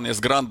 tur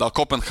Dānijas Grandā,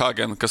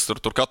 Kopenhāgen, kas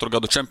tur katru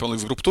gadu Champions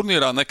League grupu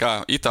turnīrā,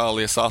 nekā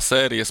Itālijas A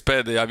sērijas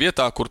pēdējā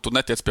vietā, kur tu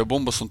netiec pie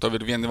bumbas un tev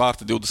ir 1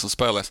 vārti 20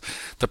 spēlēs.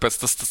 Tāpēc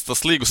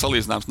tas līgu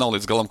salīdzinājums nav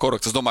līdz galam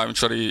korekts. Es domāju,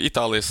 viņš arī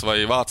Itālijas vai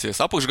Vācijas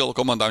apakšgala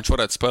komandā viņš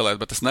varētu spēlēt,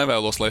 bet es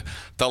nevēlos, lai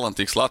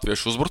talantīgs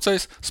latviešu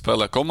uzbrucējs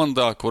spēlē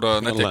komandā, kura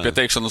netiek pie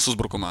teikšanas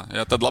uzbrukumā.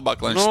 Ja, tad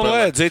labāk, lai viņš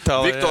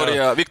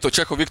spēlē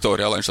Čehu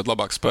Viktorijā, lai viņš tad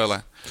labāk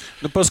spēlē.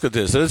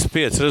 Paskaties, redz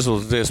 5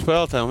 rezultātie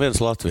spēlētāji un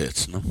 1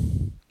 latvietis.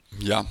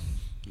 Jā.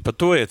 Par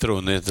to iet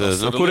runa.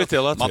 Kur ir tie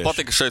latvieši? Man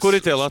patika šeit. Kur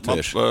ir tie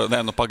latvieši?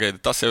 Pagaidi,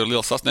 tas jau ir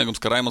liels sasniegums,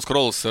 ka Raimonds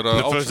Krolis ir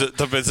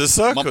Tāpēc es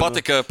saku. Man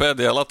patika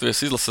pēdējā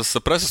Latvijas izlases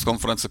preses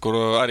konference, kur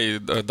arī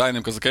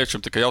Dainim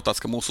Kazakēvičam tika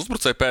jautāts, ka mūsu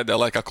uzbrucēji pēdējā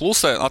laikā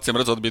klusē. Acīm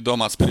redzot, bija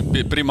domāts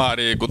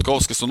primāri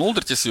Gudkovskis un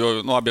Uldriķis, jo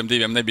abiem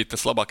diviem nebija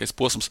tas labākais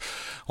posms.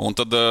 Un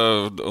tad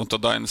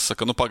Dainis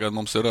saka, pagaidi,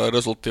 mums ir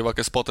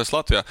rezultatīvākais spēlētājs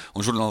Latvijā.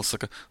 Un žurnālists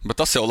saka, bet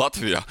tas jau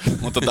Latvijā.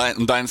 Un tad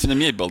Dainis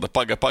viņam iebilda,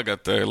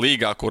 pagaidi,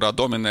 līgā, kurā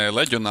dominē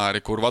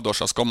leģionāri, kur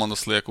vadošās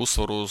komandas liek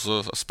uzsvaru uz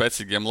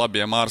spēcīgiem,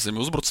 labiem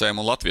ārzemju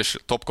uzbrucējiem, un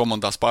latvieši top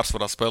komandās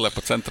pārsvarā spēlē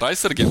pa centra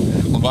aizsargiem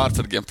un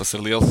vārdsargiem. Tas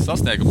ir liels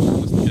sasniegums.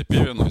 Es tikai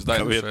pievienojos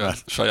Dainam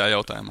šajā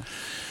jautājumā.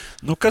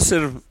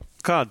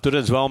 Kādu tu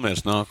redz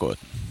Valmieras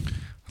nākotni?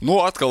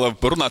 Atkal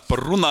runāt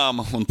par runām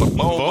un par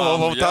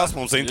baumām. Tās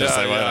mums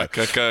interesē vairāk.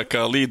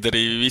 Ka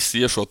līderi visi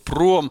iešot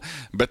prom,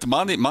 bet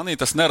manī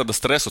tas nerada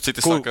stresu.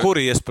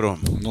 Kuri ies prom?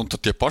 Tad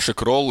tie paši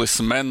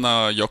Krolis,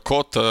 Mena,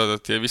 Jokota,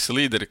 tie visi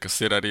līderi, kas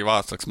ir arī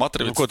vārdsargs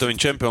Matrevits. Ko tu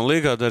viņi Čempionu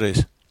līgā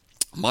darīs?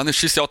 Mani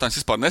šis jautājums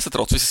vispār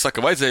nesatrauc. Visi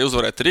saka, vajadzēja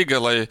uzvarēt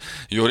Rigai,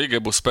 jo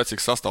Rigai būs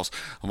spēcīgs sastāvs.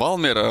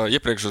 Valmiera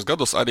iepriekšējos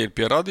gados arī ir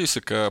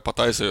pierādījusi, ka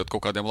pat aizējot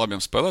kaut kādiem labiem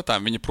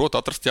spēlētājiem, viņi prot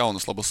atrast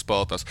jaunus labus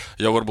spēlētājus.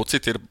 Jau varbūt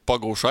citi ir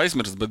pagūši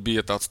aizmirst, bet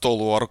bija tāds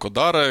Tolu Arko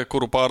Dare,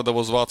 kuru pārdeva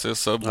uz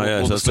Vācijas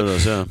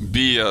atceros.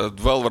 Bija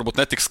vēl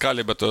varbūt netik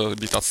skaļi, bet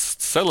bija tāds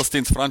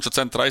Celestīns, franču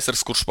centra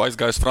aizsargs, kurš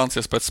aizgājis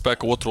Francijas pēc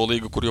spēka 2.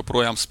 līgu, kur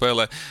joprojām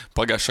spēlē.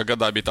 Pagājušā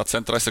gadā bija tāds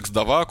centra aizsargs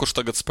Davā, kurš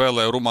tagad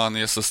spēlē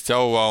Rumānijas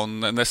Stjauvā un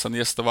nesen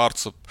iesta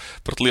vārds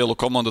pret lielu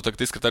komandu,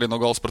 tagad izskat arī no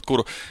galas pret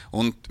kuru.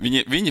 Un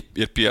viņi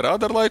ir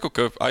pierāda ar laiku,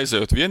 ka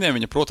aizējot vieniem,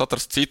 viņi prot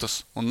atrast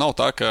citus. Un nav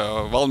tā,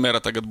 ka Valmiera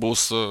tagad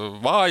būs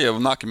vāja,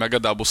 nākamajā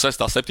gadā būs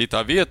 6. 7.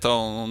 vieta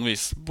un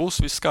būs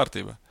viss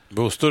kārtībā.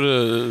 Būs tur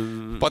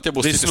pat ja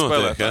būs citi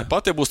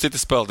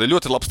spēlētāji.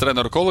 Ļoti labs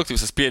treneru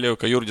kolektīvs. Es pieļauju,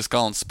 ka Jurģis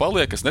Kalns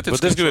paliek. Es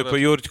gribēju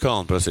par Jurģi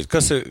Kalnu prasīt.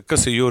 Kas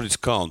ir Jurģis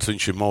Kalns?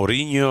 Viņš ir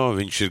Mourinho,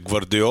 viņš ir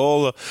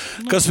Guardiola.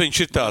 Kas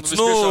viņš ir tāds?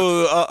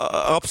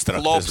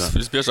 Abstrakts. Klops.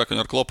 Visbiežāk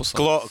viņu ar Klopus.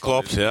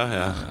 Klops, jā.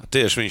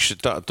 Tieši viņš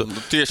ir tā. To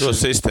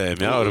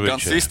sistēmu, jā.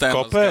 Gan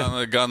sistēmas,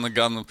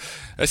 gan.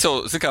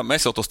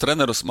 Mēs jau tos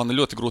trenerus man ir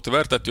ļoti grūti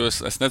vērtēt, jo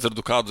es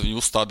nedzirdu kādu viņu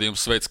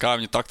uzstādījumus veids, kā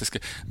viņi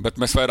taktiski, bet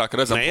mēs vairāk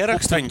redzam.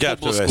 Neierakst viņi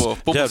ģērbtuvēs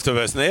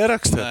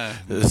neieraksta?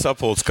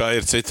 Sapulcs kā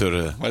ir citur.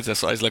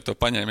 Vajadzēs aizliegt to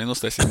paņēmienu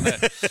uztaisīt.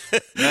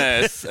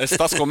 Nē,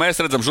 tas, ko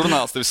mēs redzam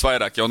žurnālisti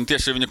visvairāk, jau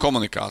tieši viņa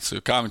komunikāciju,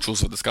 kā viņš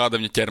uzvedas, kāda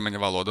viņa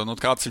ķermeņa valoda,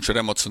 kāds viņš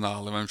ir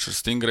emocionāli, vai viņš ir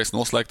stingrais,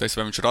 noslēgtais,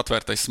 vai viņš ir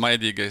atvērtais,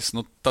 smaidīgais.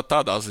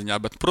 Tādā ziņā,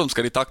 bet, protams,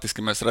 ka arī taktiski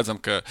mēs redzam,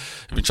 ka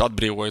viņš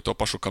atbrīvoja to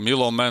pašu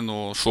Kamilo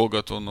Menu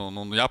šogad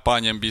un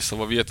Japāņiem bija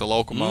sava vieta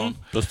laukumā.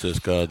 Pasties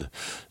kāda,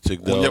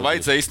 cik daudz. Un ja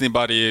vajadzēja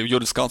īstenībā arī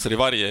Jurģis Kalns arī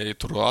varēja,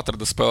 tur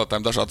atrada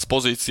spēlētājiem dažādas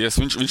pozīcijas.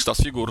 Viņš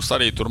tās figūras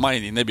arī tur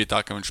mainīja. Nebija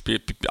tā, ka viņš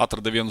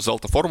atrada vienu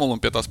zelta formulu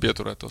un pie tās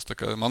pieturētos. Tā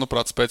kā,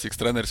 manuprāt, spēcīgs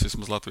treneris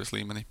vismaz Latvijas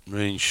līmenī.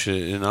 Viņš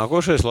ir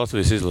nākošais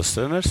Latvijas izlases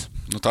treneris?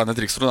 Tā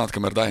nedrīkst runāt,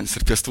 kamēr Dainis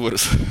ir pie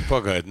stūres.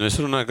 Pagaidi, es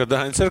runāju, ka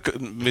Dainis ir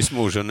visu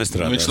mūžu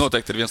nestrādājis. Viņš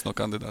noteikti ir viens no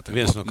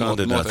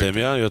kandidātiem.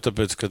 Jā, jo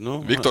tāpēc, ka,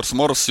 Viktors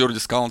Moros,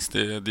 Jurģis Kalns,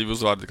 tie divi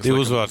uzvārdi,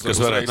 kas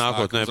varētu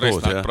nākotnē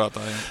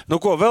būt.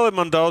 Ko vēl ir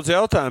man daudz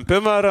jautājumu?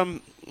 Piemēram,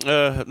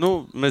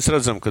 mēs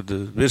redzam, ka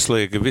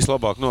virslīga ir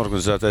vislabāk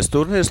norganizētais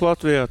turnīrs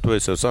Latvijā. To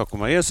es jau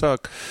sākumā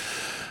iesāku.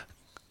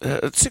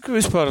 Cik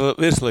vispār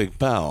virslīga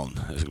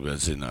pelna? Es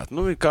gribētu zināt.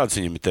 Kāds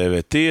viņam ir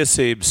TV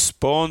tiesības,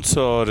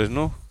 sponsori,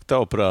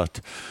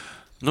 tavuprāt?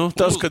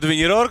 Tas, kad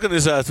viņi ir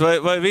organizēti,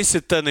 vai visi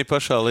ir tādā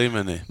pašā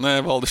līmenī?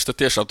 Nē, Valdis, te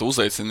tiešām tu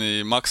uzaicini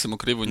Maksimu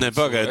Krivuņu. Nē,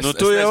 pagaidi,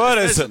 tu jau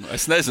varēsi.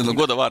 Es nezinu,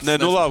 goda vārds. Nē,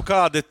 labi,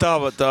 kāda ir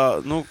tava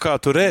kā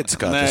tu redzi,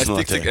 kā tas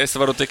notiek? Es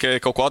varu tikai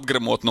kaut ko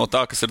atgremot no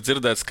tā, kas ir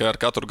dzirdēts, ka ar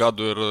katru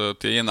gadu ir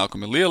tie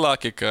ienākumi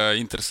lielāki, ka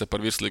interese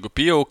par virslīgu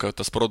pieaug, ka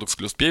tas produkts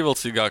kļūst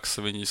pievilcīgāks,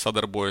 viņi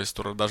sadarbojas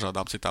tur ar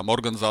dažādām citām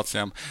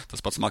organizācijām. Tas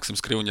pats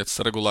Maksims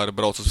Krivuņets regulāri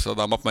brauc uz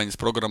visādām apmaiņas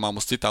programmām,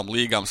 uz citām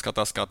līgām,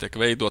 skatās, kā tiek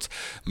veidots,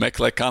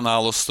 meklē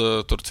kanālus.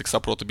 Tur, cik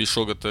saprotu, bija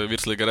šogad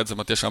virslīga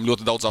redzama tiešām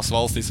ļoti daudzās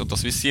valstīs, un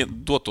tas viss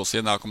dot tos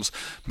ienākumus,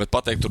 bet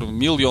pateikt tur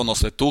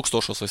miljonos vai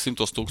tūkstošos vai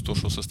 100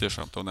 tūkstošos, es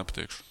tiešām to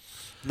nepateikšu.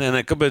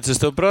 Nē, kāpēc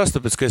es tev prasu?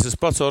 Tāpēc, ka es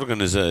esmu pats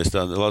organizējis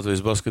tādu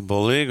Latvijas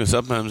basketbola līgu, es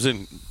apmēram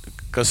zinu,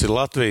 kas ir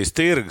Latvijas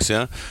tirgus,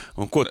 ja?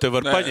 Un ko te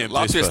var paņemt?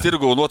 Latvijas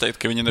tirgu noteikti,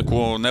 ka viņi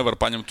neko nevar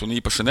paņemt un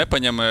īpaši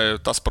nepaņem.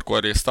 Tas, par ko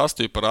arī es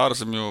stāstīju, par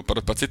ārzemju,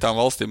 par citām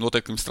valstīm,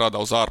 noteikti viņi strādā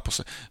uz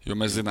ārpusi, jo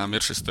mēs zinām,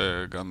 ir šis te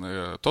gan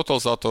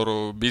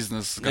totalizatoru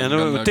biznes, gan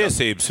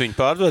tiesības viņi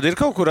pārdod, ir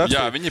kaut kur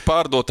Jā, viņi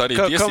pārdod arī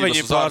tiesības kā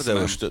viņi uz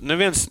ārzemēm.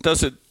 Neviens, tā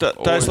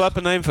ir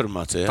slepena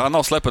informācija. Tā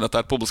nav slepena,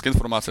 tā ir publiska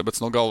informācija, bet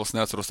no galvas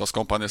neatceros tās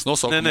kompānijas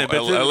nosaukumu.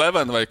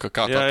 Eleven vai kā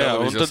tā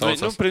televīzija saucās.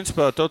 Un tad,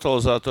 principā,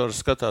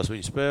 totalizators skatās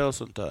viņu spēles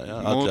un tā, jā.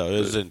 Atļauj,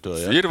 es zinu to,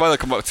 jā. Ir,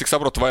 cik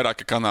saprotu,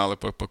 vairāki kanāli,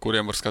 pa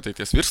kuriem var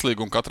skatīties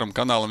virslīgu, un katram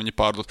kanālam viņi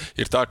pārdod.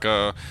 Ir tā,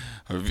 ka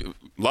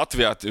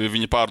Latvijā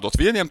viņi pārdot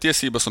vieniem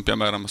tiesības, un,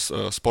 piemēram,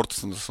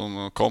 Sports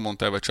un Kom un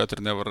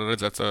TV4 nevar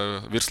redzēt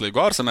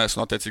virslīgu ārzemēs,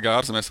 un attiecīgi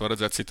ārzemēs var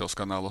redzēt citos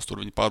kanālos.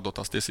 Tur viņi pārdot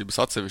tās tiesības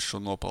atsevišķi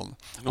un nopelna.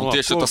 Un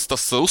tieši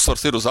tas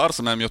uzsvars ir uz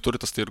ārzemēm, jo tur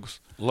ir tas tirgus.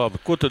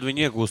 Labi, ko tad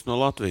viņi iegūst no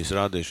Latvijas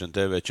rādīšana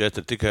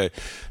TV4? Tikai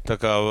tā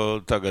kā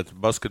tagad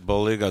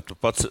basketbola līgā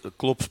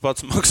klubs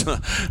pats maksā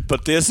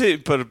par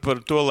tiesību,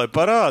 par to, lai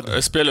parāda?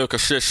 Es pieļauju,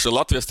 ka šieši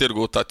Latvijas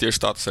tirgū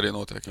tieši tā tas arī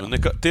notiek.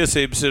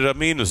 Tiesības ir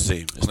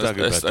mīnuszīme.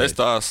 Es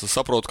tā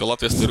saprotu, ka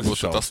Latvijas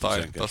tirgus tas tā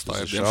ir.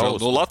 Diemžēl.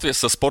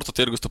 Latvijas sporta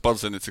tirgus, tu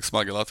pats zini, cik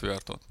smagi Latvijā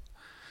ar to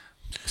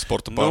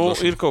sporta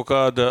pārdošanu. Ir kaut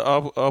kāda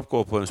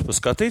apkopojums par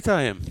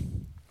skatītājiem?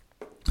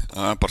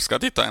 Par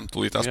skatītājiem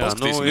tūlīt tās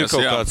paskatīsimies. Ir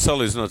kaut kāds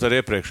salīdzinot ar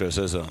iepriekšējo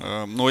sezonu.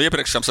 No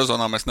iepriekšējām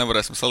sezonām mēs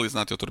nevarēsim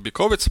salīdzināt, jo tur bija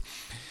Covid.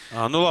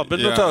 Labi,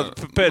 bet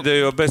tā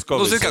pēdējo bez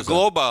Covid. Zini, kā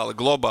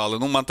globāli.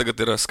 Man tagad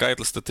ir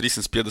skaitlis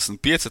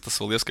 355, tas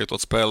vēl ieskaitot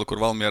spēli, kur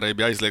Valmierai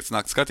bija aizliegts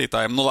nākt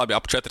skatītājiem. Labi,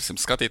 ap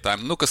 400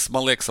 skatītājiem. Kas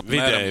man liekas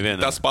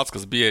apmēram tas pats,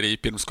 kas bija arī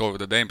pirms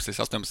Covid 19,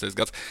 18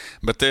 gads.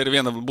 Bet te ir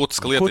viena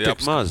būtiska lieta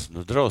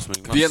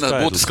jāpaskata. Viena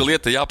būtiska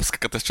lieta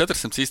jāpaskata, ka tas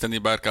 400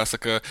 īstenībā ir, kā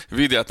saka,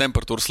 vidējā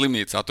temperatūra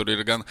slimnīcā. Tur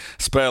ir gan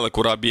spēle,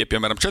 kurā bija,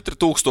 piemēram,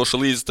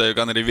 4000 līdzstēju,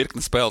 gan arī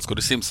virkne spēles, kur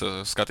ir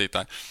 100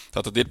 skatītāji.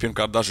 Tātad ir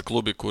pirmkārt daži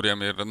klubi,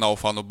 kuriem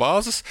nav fanu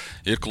bāzes,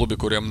 ir klubi,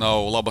 kuriem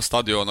nav laba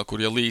stadiona,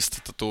 kur ja līst,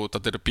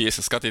 tad ir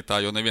 50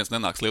 skatītāji, jo neviens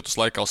nenāks lietus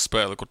laikā uz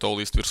spēli, kur tev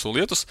līst virsū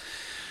lietus.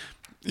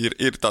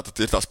 Ir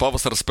tās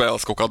pavasara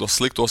spēles kaut kādos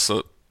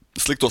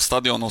sliktos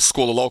stadionos,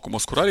 skolu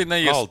laukumos, kur arī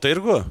neies.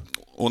 Tirgo?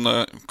 Un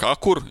kā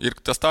kur?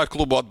 Tā ir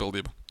klubu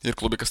atbildība. Ir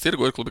klubi, kas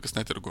tirgo, ir klubi, kas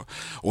netirgo.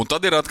 Un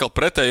tad ir atkal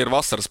pretēji ir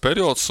vasaras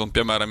periods, un,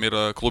 piemēram, ir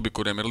klubi,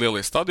 kuriem ir lielie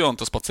stadioni.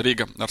 Tas pats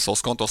Rīga ar savu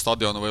Skonto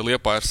stadionu vai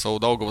Liepāja ar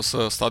savu Daugavas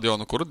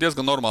stadionu, kur ir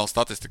diezgan normāla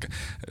statistika.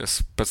 Es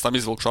pēc tam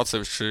izvilkšu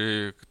atsevišķi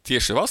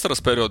tieši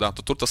vasaras periodā,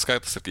 tad tur tas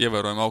skaitlis ir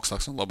ievērojami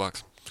augstāks un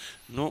labāks.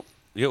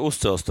 Ja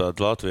uzcels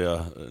tādu Latvijā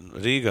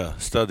Rīgā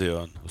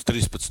stadionu uz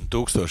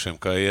 13,000,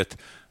 kā iet,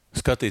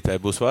 skatītāji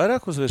būs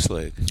vairāk uz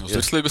virslīgu? Uz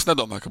virslīgu es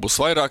nedomāju, ka būs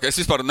vairāk. Es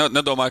vispār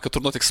nedomāju, ka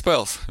tur notiks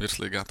spēles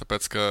virslīgā,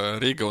 tāpēc, ka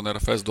Rīga un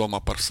RFS domā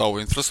par savu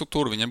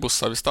infrastruktūru, viņiem būs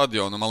savi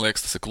stadioni. Man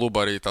liekas, tas ir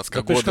kluba arī tāds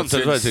kā goda cīņas.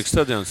 Tad vajadzīgs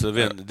stadions,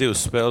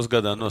 divas spēles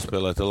gadā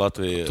nospēlēt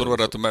Latviju. Tur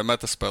varētu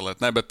meta spēlēt.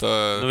 Ne, bet,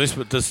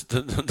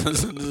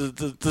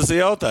 tas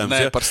ir jautājums.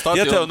 Nē, par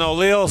stadionu. Ja tev nav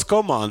lielas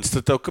komandas,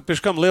 tad tev pēc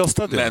kam liels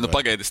stadions? Nē,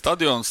 pagaidi,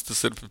 stadions, tas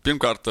ir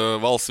pirmkārt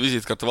valsts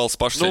vizītkarte, valsts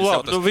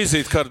pašas.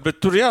 Vizītkarte,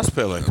 bet tur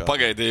jāspēlē.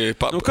 Pagaidi.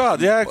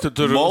 Kāda jēga?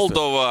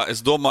 Moldovā, es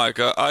domāju,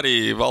 ka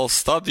arī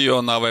valsts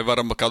stadionā, vai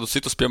varam kādus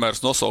citus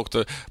piemērus nosaukt,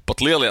 pat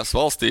lielajās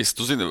valstīs,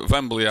 tu zini,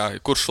 Vemblijā,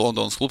 kurš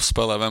Londonas klubs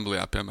spēlē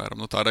Vemblijā,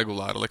 piemēram, tā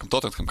regulāri, laikam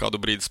Tottenham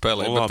kādu brīdi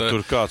spēlē.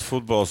 Tur kāds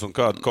futbols un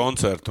kādu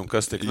koncertu un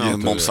kas tik nav.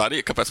 Mums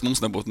arī, kāpēc mums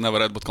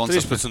nevarētu būt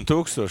koncerti?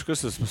 13,000,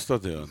 kas tas par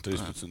stadionu?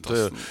 13.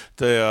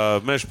 Tajā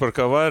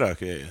Mežparkā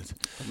vairāk ieiet.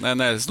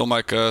 Nē, es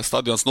domāju, ka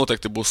stadions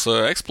noteikti būs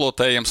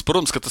eksploatējams.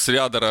 Protams, ka tas ir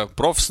jādara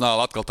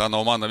profesionāli, atkal tā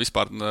nav mana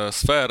vispār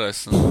sfēra,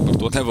 es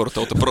par to nevaru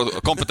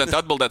kompetenti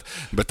atbildēt,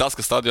 bet tas,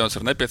 ka stadions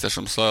ir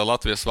nepieciešams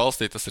Latvijas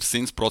valstī, tas ir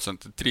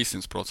 100%,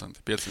 300%,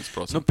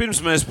 500%.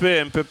 Pirms mēs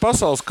pieejam pie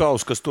pasaules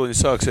kausa, kas toņi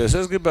sāksies,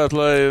 es gribētu,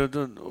 lai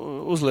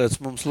uzliec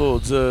mums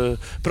lūdzu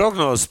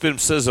prognozes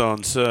pirms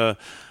sezonas.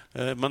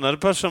 Man arī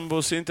pašam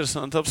būs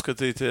interesanti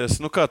apskatīties.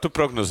 Kā tu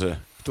prognozē?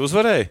 Tu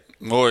uzvarēji?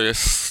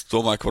 Es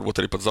domāju, ka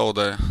varbūt arī pat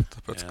zaudēju.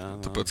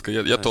 Tāpēc, ka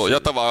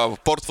ja tavā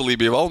portfelī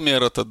bija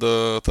Valmiera, tad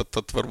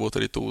varbūt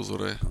arī tu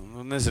uzvarēji.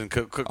 Nezinu,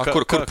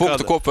 kur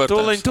punktu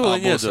kopvērtējums?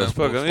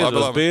 Tūliņ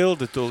iedos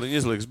bildi, tūliņ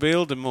izliks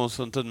bildi mums,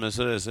 un tad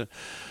mēs varēsim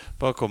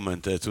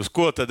pakomentēt, uz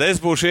ko tad es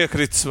būšu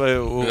iekritis vai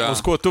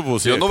uz ko tu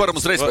būsi iekritis. Varam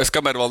uzreiz,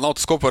 kamēr vēl nav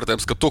tas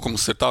kopvērtējums, ka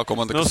Tukums ir tā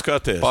komanda, kas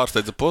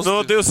pārsteidza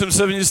pozitīvi.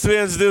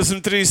 271,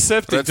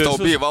 237. Redz, tev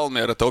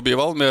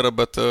bija Valmiera,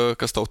 bet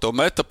kas tev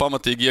meta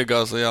pamatīgi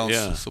iegāza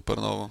jauns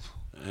Supernova.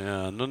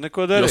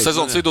 Neko darīt. Jo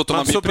sezonas vidū tu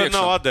man bija priekšā. Man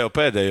Supernova atdeva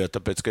pēdējo,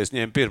 tāpēc, ka es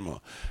ņēmu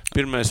pirmo.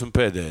 Pirmais un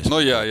pēdējais.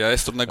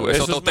 Es tur negodīgi.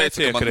 Es jau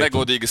teicu, ka man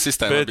negodīga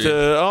sistēma bija.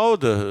 Bet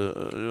Auda,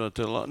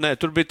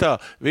 tur bija tā.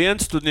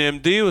 Viens, tu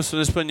ņēmi divus,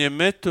 un es paņēmu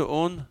Metu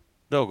un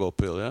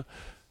Daugavpili,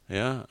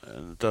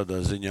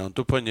 tādā ziņā. Un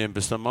tu paņēmi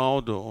pēc tam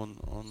Audu un...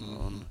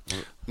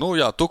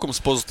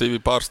 Tukums pozitīvi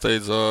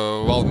pārsteidza,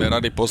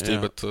 Valmiera arī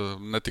pozitīvi, bet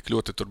netik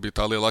ļoti tur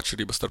bija tā liela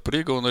atšķirība starp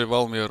Rīgu un arī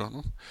Valmieru.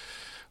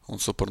 Un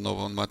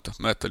Supernova un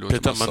Meta ļoti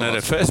maz. Man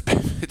RFS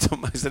bija,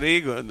 es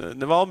Rīgu,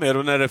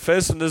 Valmieru un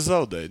RFS, un es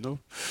zaudēju.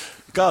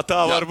 Kā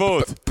tā var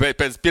būt?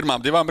 Pēc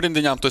pirmām divām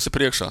rindiņām tu esi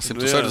priekšā,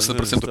 160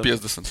 par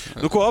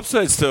 150. Ko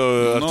apsveic tev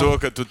ar to,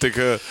 ka tu tik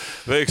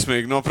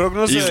veiksmīgi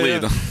noprognozēji?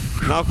 Izlīda.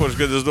 Nākošais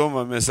gadu, es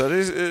domāju, mēs arī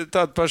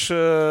tādu pašu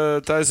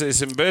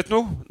taisīsim, bet,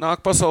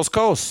 nāk pasaules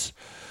kauss.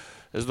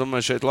 Es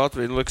domāju, šeit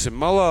Latviju liksim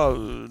malā.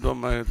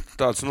 Domāju,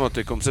 tāds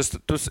notikums.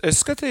 Es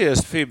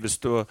skatījos FIBAS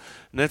to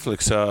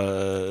Netflixā.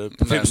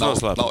 FIBAS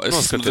noslēpumu.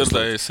 Es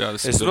dzirdēju,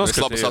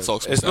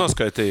 es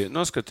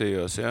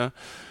noskatījos, jā.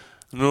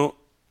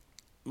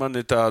 man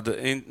ir tāda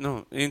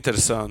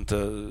interesanta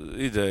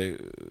ideja,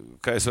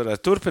 kā es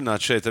varētu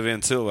turpināt šeit ar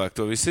vienu cilvēku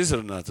to visu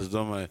izrunāt. Es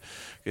domāju,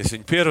 ka es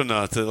viņu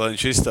pierunātu, lai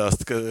viņš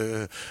izstāsta,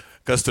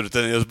 kas tur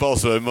tajos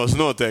balsojumos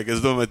notiek.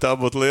 Es domāju, tā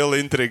būtu liela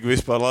intriga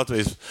vispār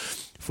Latvijas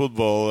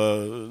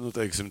futbola,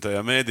 teiksim,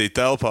 tajā mēdī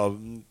telpā.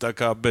 Tā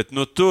kā, bet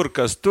tur,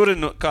 kā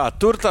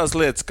tur tās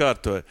lietas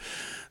kārtoja.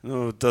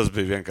 Tas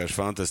bija vienkārši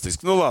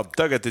fantastiski. Labi,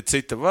 tagad ir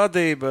cita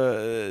vadība,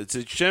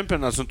 cits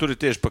čempionāts, un tur ir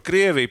tieši pa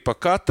Krieviju, pa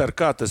Kataru,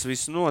 kā tas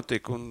viss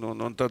notika,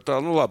 un tā.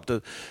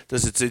 Labi,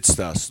 tas ir cits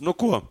stāsts.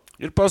 Ko?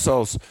 Ir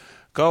pasaules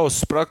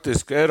kauss,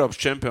 praktiski Eiropas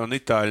čempioni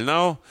Itāļi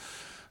nav.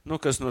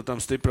 Kas no tām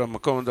stiprām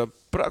komandām?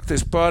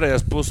 Praktiski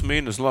pārējās plus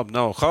mīnus, labi,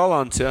 nav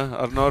Haalands, ja,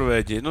 ar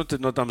Norvēģiju,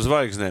 no tām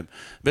zvaigznēm.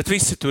 Bet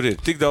visi tur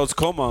ir, tik daudz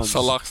komandas.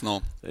 Salahs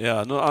nav.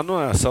 Jā,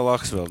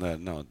 Salahs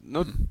vēl nav.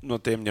 No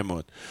tiem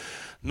ņemot.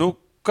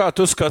 Kā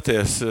tu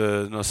skaties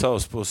no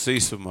savas puses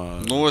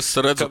īsumā? Es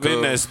redzu, ka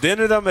vinnēs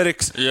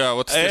Dienvidamerikas,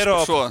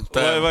 Eiropa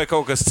vai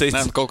kaut kas cits?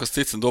 Nē, kaut kas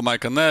cits.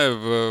 Domāju, ka ne.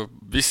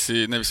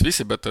 Nevis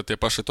visi, bet tie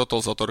paši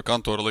totalizatori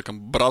kantori liekam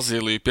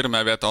Brazīliju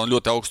pirmajā vietā un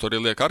ļoti augstu arī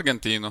liek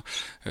Argentīnu.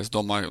 Es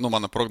domāju,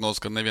 mana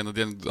prognoze, ka neviena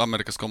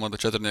Dienvidamerikas komanda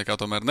četrniekā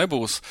tomēr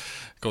nebūs.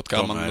 Kaut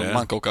kā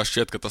man kaut kā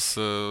šķiet, ka tas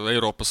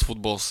Eiropas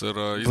futbols ir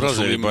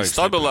izlašu līmenis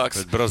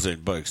stabilāks. Bet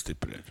Brazīlija baigi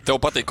stipri. Tev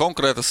patīk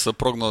konkrētas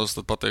prognozes,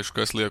 tad pateikšu,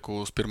 ka es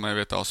lieku uz pirmajā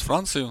vietā uz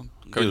Franciju.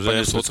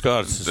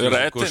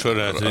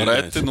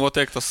 Reti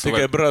notiek tas.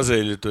 Tikai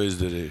Brazīļi to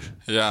izdarījuši.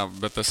 Jā,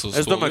 bet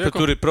es domāju, ka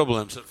tur ir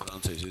problēmas ar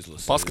Francijas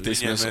izlasi.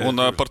 Paskatīsimies. Un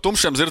par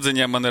tumšiem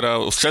zirdziņiem man ir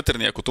uz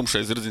četrnieku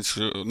tumšais zirdziņš,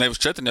 nevis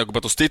četrnieku,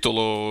 bet uz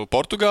titulu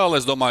Portugāli.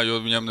 Es domāju, jo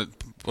viņam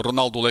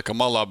Ronaldu lieka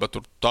malā, bet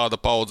tur tāda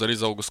paudze ir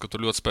izaugus, ka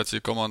tur ļoti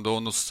spēcīga komanda.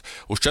 Un uz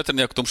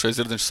četrnieku tumšais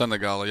zirdziņš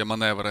Senegāla, ja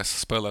man nevarēs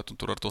spēlēt, un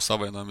tur ar to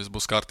savainojumu viss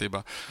būs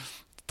kārtībā.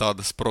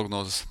 Tādas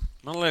prognozes.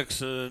 Man liekas,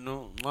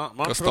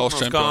 man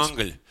prognoz, kā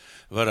Angļi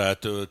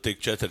varētu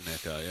tikt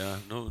četrniekā. Ja?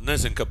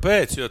 Nezinu,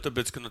 kāpēc, jo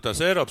tāpēc, ka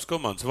tās Eiropas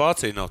komandas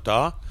Vācija nav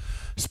tā,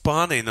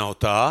 Spānija nav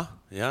tā,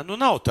 ja?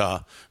 Nav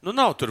tā.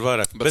 Nav tur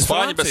vairāk. Bet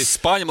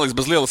Spāņi, man liekas,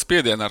 bez liela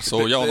spiediena ar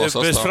savu jauno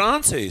sastāvu. Bez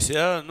Francijas,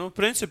 ja?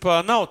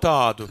 Principā nav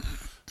tādu.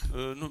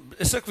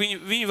 Es saku,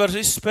 viņi var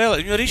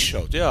izspēlēt, viņi var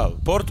izšaut, jā,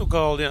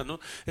 Portugāli, jā.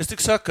 Es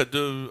tik saku,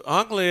 ka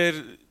Anglija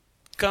ir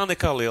kā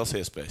nekā liels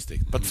iespējas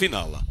tikt, pat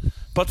finālā.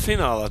 Bet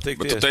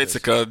tu teici,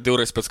 ka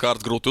divreiz pēc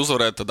kārtas grūti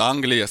uzvarēt, tad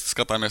Anglija,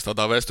 skatāmies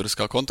tādā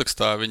vēsturiskā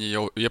kontekstā, viņi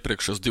jau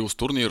iepriekšējos 2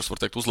 turnīrus, var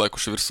teikt,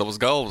 uzlaikuši virs savas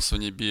galvas.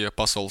 Viņi bija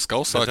pasaules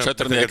kausā,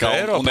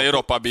 četrniekā, un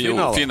Eiropā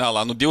bija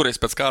finālā. Divreiz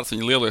pēc kārtas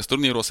viņi lielajos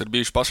turnīros ir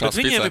bijuši pašā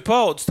spicē. Viņiem ir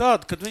paudz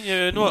tāda, kad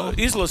viņi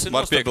izlasi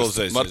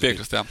nostabilizēs. Var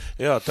piekrist, jā.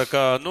 Jā, tā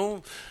kā,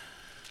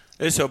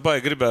 es jau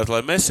baigi gribētu,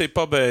 lai Messi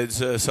pabeidz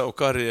savu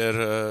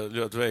karjeru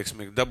ļoti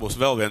veiksmīgi, dabūs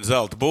vēl vienu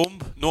zelta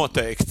bumbu,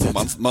 noteikti.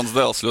 Mans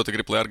dēls ļoti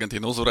grib, lai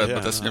Argentīna uzvarētu,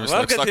 bet es viņam visu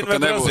laiku saku, ka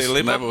nebūs.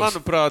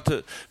 Manuprāt,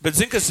 bet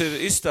zini, kas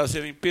ir izstāsts,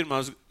 ja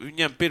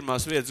viņiem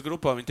pirmās vietas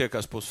grupā, viņi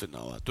tiekās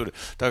pusfinālā. Tur,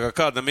 tā kā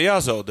kādam ir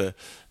jāzaudē,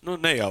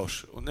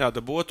 nejauši, un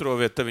jādabū otro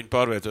vietu, tad viņi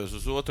pārvietojas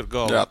uz otru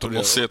galvu. Jā, tur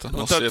būs sieta.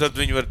 Tad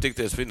viņi var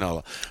tikties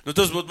finālā.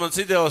 Tas būtu mans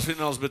ideāls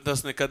fināls, bet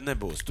tas nekad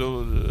nebūs. Tu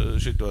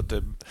šito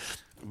te...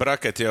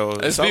 Braketi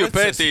jau es biju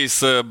pētījis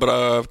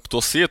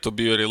to sietu,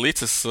 biju arī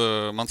licis,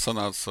 man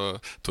sanāca,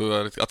 tu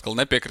atkal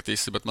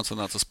nepiekritīsi, bet man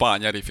sanāca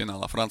Spāņi arī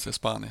finālā, Francija,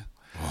 Spānija.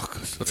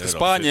 Pēc,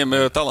 Spāņiem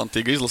ir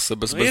talantīga izlase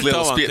bez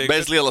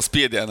liela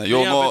spiediena,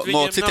 jo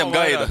no citiem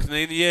gaida.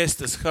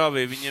 Iestas,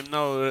 Havi, viņiem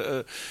nav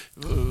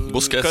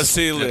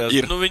Kasilijas.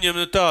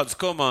 Viņiem ir tādas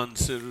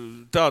komandas,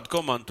 tāda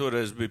komanda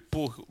toreiz bija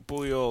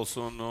Pujols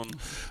un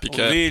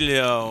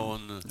Viļa,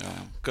 un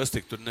kas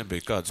tik tur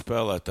nebija, kādi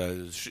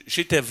spēlētāji.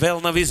 Šitie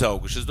vēl nav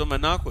izauguši. Es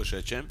domāju,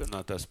 nākošajā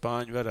čempionātā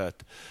Spāņi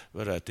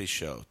varētu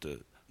izšaut.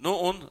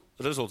 Un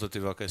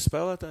rezultatīvākais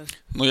spēlētājs?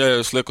 Ja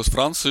jūs liek uz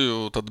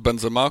Franciju, tad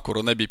Benzemā,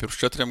 kuru nebija pirms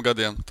 4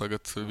 gadiem,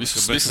 tagad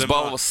visas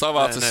balvas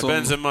savācis.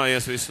 Benzemā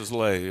ies visu uz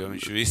leju, jo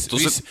viņš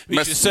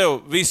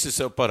visi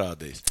sev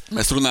parādīs.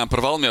 Mēs runājam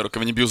par Valmieru, ka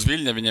viņi bija uz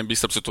Viļņa, viņiem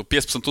bija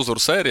 15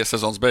 uzvaru sērija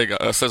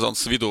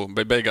sezonas vidū,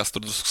 beigās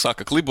tur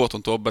sāka klibot,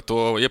 bet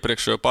to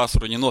iepriekšējo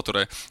pārsvaru viņi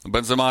noturēja.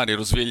 Benzemā arī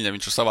ir uz Viļņa,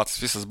 viņš ir savācis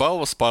visas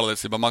balvas,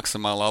 pārliecība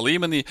maksimālā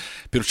līmenī.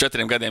 Pirms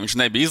 4 gadiem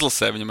viņš nebija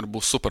izlasē, viņam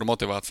būs super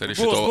motivācija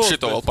arī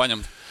šito vēl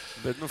paņemt.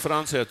 Bet,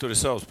 Francijā tur ir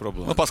savas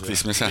problēmas.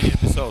 Paskatīsimies, jā.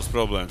 Ir savas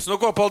problēmas.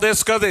 Paldies,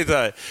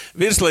 skatītāji!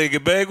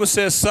 Virslīga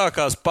beigusies,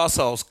 sākās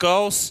pasaules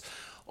kauss,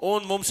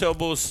 un mums jau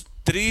būs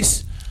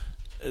trīs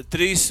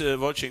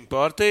watching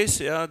partijas,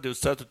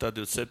 24.,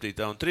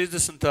 27. un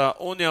 30.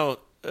 Un jau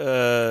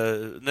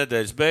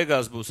nedēļas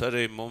beigās būs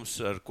arī mums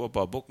ar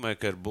kopā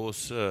Bookmaker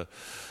būs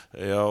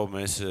jau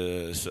mēs,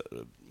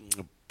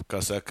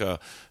 kā saka,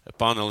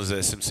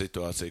 panelizēsim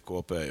situāciju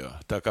kopējo.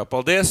 Tā kā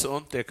paldies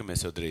un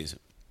tiekamies jau drīz.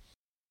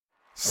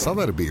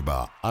 Savarbībā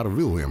ar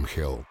William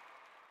Hill.